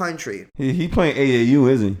to a country. He playing AAU,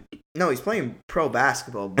 isn't he? No, he's playing pro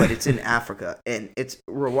basketball, but it's in Africa, and it's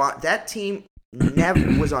Rwanda. That team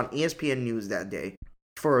never was on ESPN News that day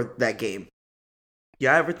for that game.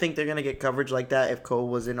 Y'all ever think they're gonna get coverage like that if Cole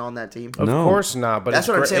was in on that team? Of No. course not. But That's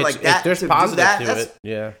what I'm saying, like that, There's to do positive that, to that's- it.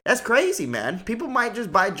 Yeah. That's crazy, man. People might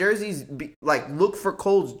just buy jerseys, like look for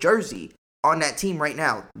Cole's jersey on that team right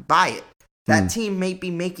now. Buy it. That team may be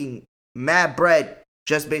making mad bread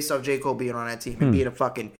just based off J. Cole being on that team and being a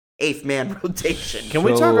fucking 8th man rotation. Can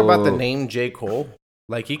we talk about the So- name J. Cole?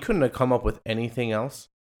 Like he couldn't have come up with anything else.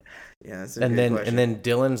 Yeah, that's a And good then question. and then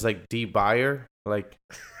Dylan's like D. Buyer.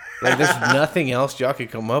 Like there's nothing else y'all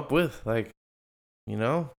could come up with. Like, you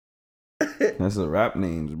know? That's the rap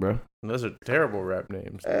names, bro. Those are terrible rap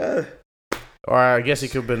names. Or I guess he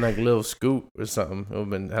could have been like Lil Scoop or something. It would have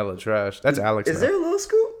been hella trash. That's Alex. Is now. there a little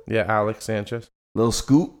Scoop? Yeah, Alex Sanchez. Lil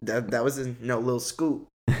Scoop. That was Lil Scoop.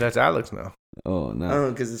 That's Alex now. Oh no.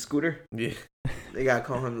 Oh, because the scooter. Yeah. They gotta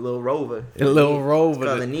call him Lil Rover. Lil It's Rover.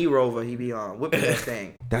 called the knee rover. He be on whipping that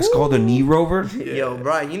thing. That's called a knee rover. Yo,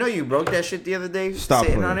 Brian, you know you broke that shit the other day. Stop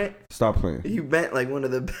sitting playing. on it. Stop playing. You bent like one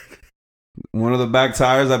of the. One of the back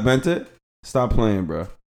tires, I bent it. Stop playing, bro.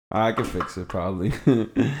 I can fix it probably.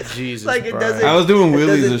 Jesus. Like it Brian. doesn't. I was doing It wheelies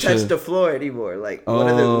doesn't and touch shit. the floor anymore. Like one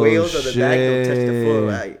of the Oh, wheels on the back don't touch the floor.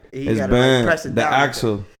 shit. Like, he It's gotta like bent. press it The down.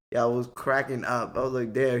 axle. Yeah, I was cracking up. I was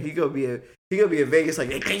like, damn, he gonna be in Vegas like.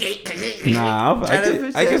 Nah,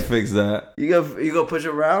 I can fix that. You go push it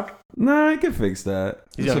around. Nah, I can fix that.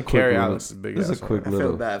 He's It's gonna a quick carry little- Alex's big It's a ass quick I feel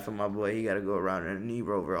little. bad for my boy. He got to go around in a knee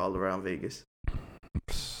rover all around Vegas.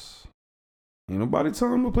 Ain't nobody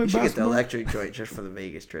telling him to play You should get the basketball. electric joint just for the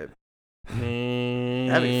Vegas trip. That'd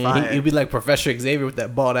be fire. He'd be like Professor Xavier with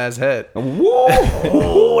that bald ass head. Whoa!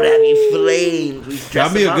 Oh, that'd be flames. We dress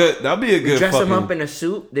That'd be him a up. good. That'd be a good. Dress him fucking- up in a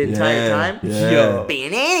suit the entire time. Yeah. Yo.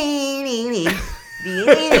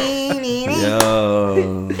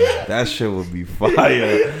 Yo, that shit would be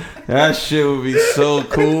fire. That shit would be so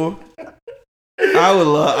cool. I would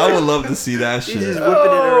love to see that He's just shit. whipping it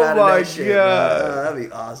around Oh my in that shit. God. Bro. Oh, that'd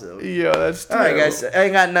be awesome. Yo, that's All right, guys. I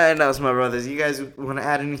ain't got nothing else, my brothers. You guys want to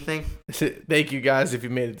add anything? Thank you guys if you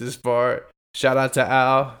made it this far. Shout out to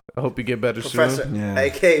Al. I hope you get better Professor, soon. Yeah.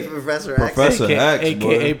 a.k.a. Professor X. Professor X,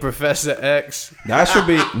 AKA boy. Professor X. That should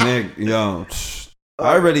be Nick. Yo,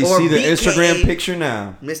 I already Or see the BKA. Instagram picture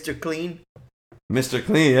now. Mr. Clean. Mr.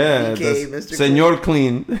 Clean, yeah. BKA that's- Mr. Senor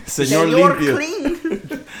Clean. Senor Limpio.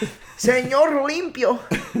 Clean. Senor Limpio.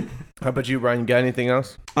 How about you, Brian? You got anything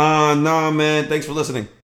else? Nah, man. Thanks for listening.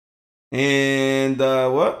 And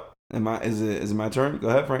what? Is it my turn? Go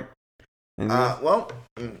ahead, Frank. Anything else? Well,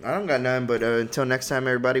 I don't got none, but until next time,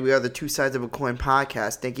 everybody, we are the Two Sides of a Coin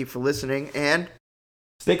podcast. Thank you for listening, and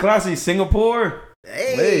Stay classy, Singapore.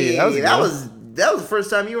 hey, Hey, that was that was the first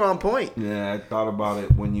time you were on point. Yeah, I thought about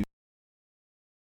it when you